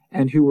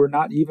 and who were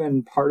not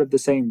even part of the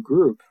same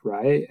group,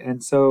 right?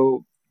 And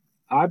so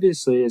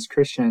obviously as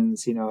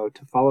Christians, to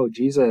follow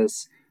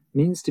Jesus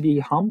means to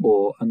be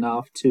humble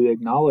enough to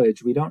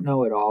acknowledge we don't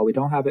know it all, we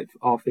don't have it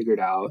all figured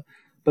out,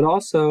 but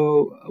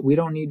also we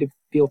don't need to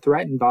feel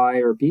threatened by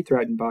or be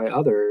threatened by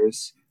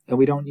others, and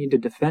we don't need to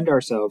defend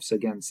ourselves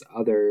against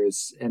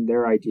others and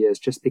their ideas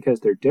just because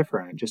they're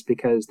different, just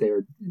because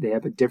they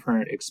have a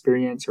different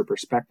experience or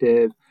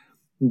perspective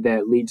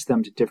that leads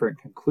them to different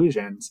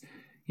conclusions.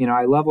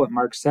 I love what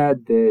Mark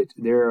said, that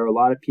there are a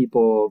lot of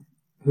people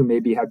who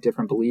maybe have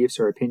different beliefs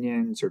or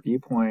opinions or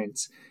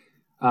viewpoints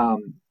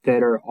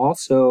that are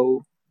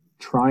also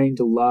trying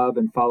to love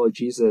and follow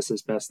Jesus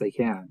as best they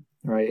can,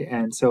 right?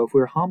 And so if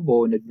we're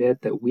humble and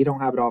admit that we don't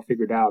have it all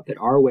figured out, that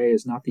our way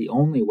is not the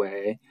only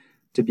way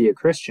to be a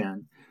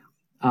Christian,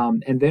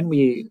 and then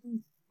we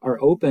are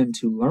open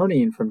to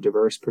learning from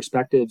diverse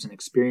perspectives and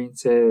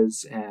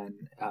experiences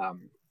and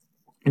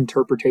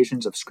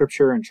interpretations of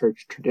scripture and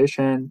church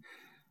tradition,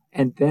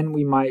 and then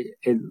we might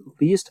at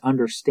least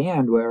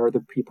understand where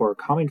other people are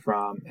coming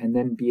from and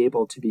then be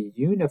able to be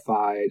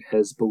unified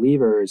as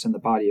believers in the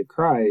body of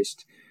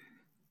Christ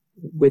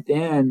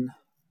within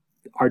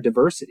our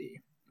diversity,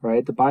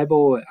 right? The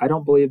Bible, I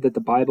don't believe that the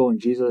Bible and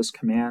Jesus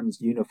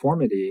commands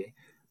uniformity,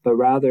 but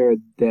rather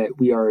that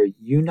we are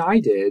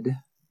united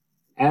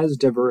as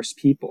diverse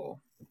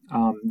people.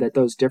 That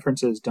those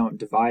differences don't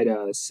divide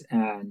us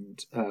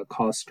and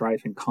cause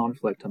strife and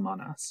conflict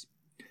among us.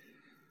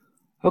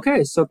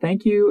 Okay, so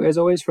thank you as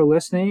always for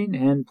listening,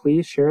 and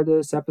please share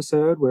this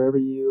episode wherever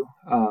you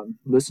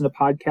listen to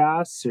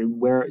podcasts, or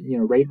where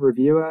rate and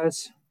review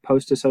us,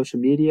 post to social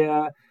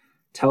media,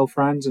 tell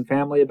friends and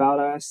family about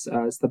us.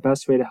 It's the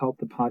best way to help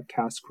the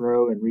podcast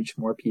grow and reach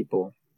more people.